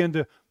dreams would begin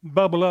to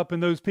bubble up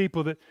in those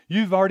people that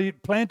you've already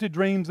planted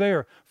dreams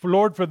there.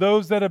 Lord, for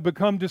those that have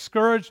become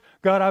discouraged,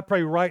 God, I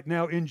pray right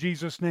now in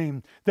Jesus'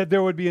 name that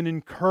there would be an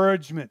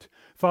encouragement.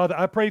 Father,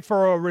 I pray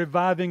for a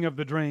reviving of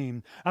the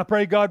dream. I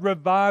pray, God,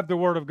 revive the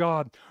Word of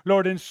God,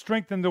 Lord, and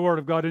strengthen the Word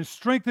of God and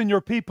strengthen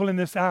your people in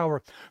this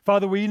hour.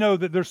 Father, we know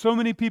that there's so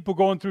many people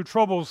going through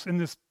troubles in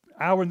this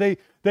hour, and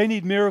they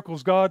need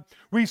miracles, God.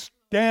 We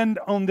stand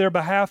on their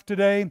behalf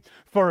today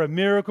for a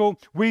miracle.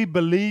 We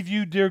believe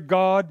you, dear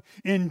God,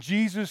 in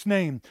Jesus'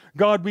 name.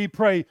 God, we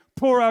pray,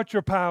 pour out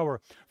your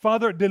power.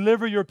 Father,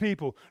 deliver your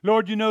people.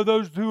 Lord, you know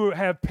those who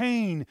have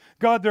pain.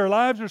 God, their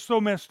lives are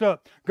so messed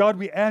up. God,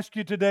 we ask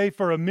you today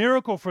for a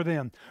miracle for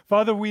them.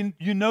 Father,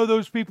 you know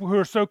those people who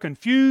are so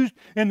confused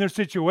in their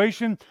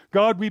situation.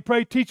 God, we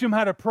pray, teach them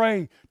how to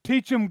pray.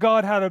 Teach them,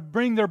 God, how to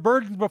bring their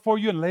burdens before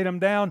you and lay them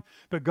down.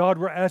 But God,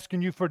 we're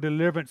asking you for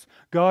deliverance.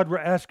 God, we're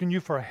asking you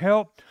for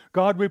help.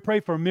 God, we pray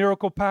for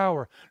miracle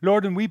power.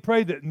 Lord, and we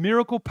pray that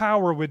miracle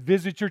power would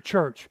visit your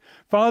church.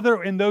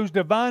 Father, in those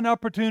divine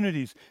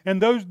opportunities, in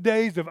those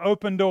days of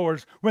open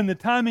doors, when the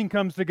timing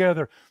comes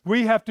together,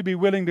 we have to be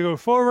willing to go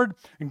forward.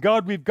 And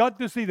God, we've got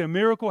to see the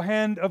miracle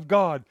hand of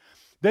God.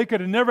 They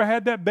could have never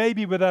had that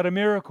baby without a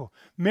miracle.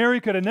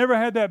 Mary could have never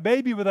had that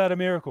baby without a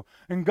miracle.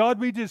 And God,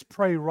 we just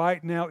pray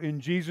right now in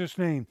Jesus'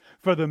 name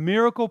for the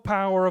miracle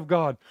power of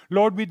God.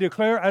 Lord, we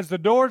declare as the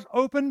doors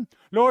open,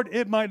 Lord,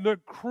 it might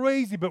look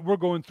crazy, but we're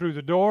going through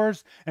the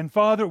doors. And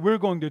Father, we're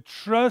going to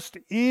trust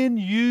in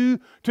you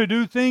to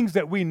do things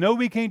that we know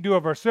we can't do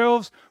of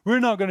ourselves. We're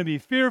not going to be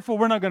fearful.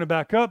 We're not going to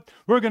back up.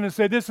 We're going to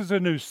say this is a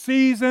new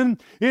season.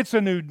 It's a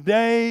new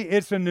day.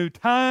 It's a new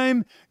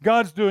time.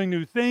 God's doing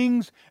new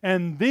things.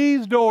 And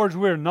these doors,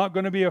 we're not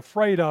going to be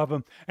afraid of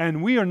them,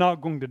 and we are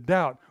not going to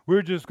doubt.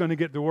 We're just going to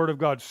get the Word of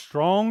God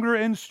stronger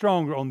and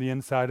stronger on the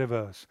inside of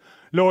us.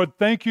 Lord,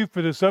 thank you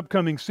for this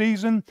upcoming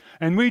season,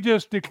 and we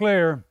just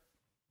declare,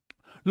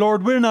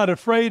 Lord, we're not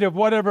afraid of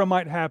whatever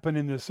might happen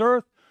in this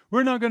earth.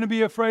 We're not going to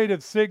be afraid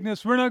of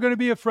sickness. We're not going to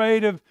be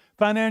afraid of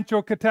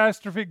financial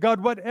catastrophe.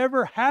 God,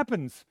 whatever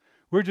happens,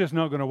 we're just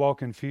not going to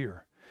walk in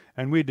fear.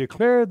 And we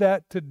declare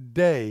that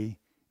today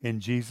in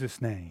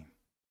Jesus' name.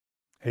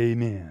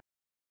 Amen.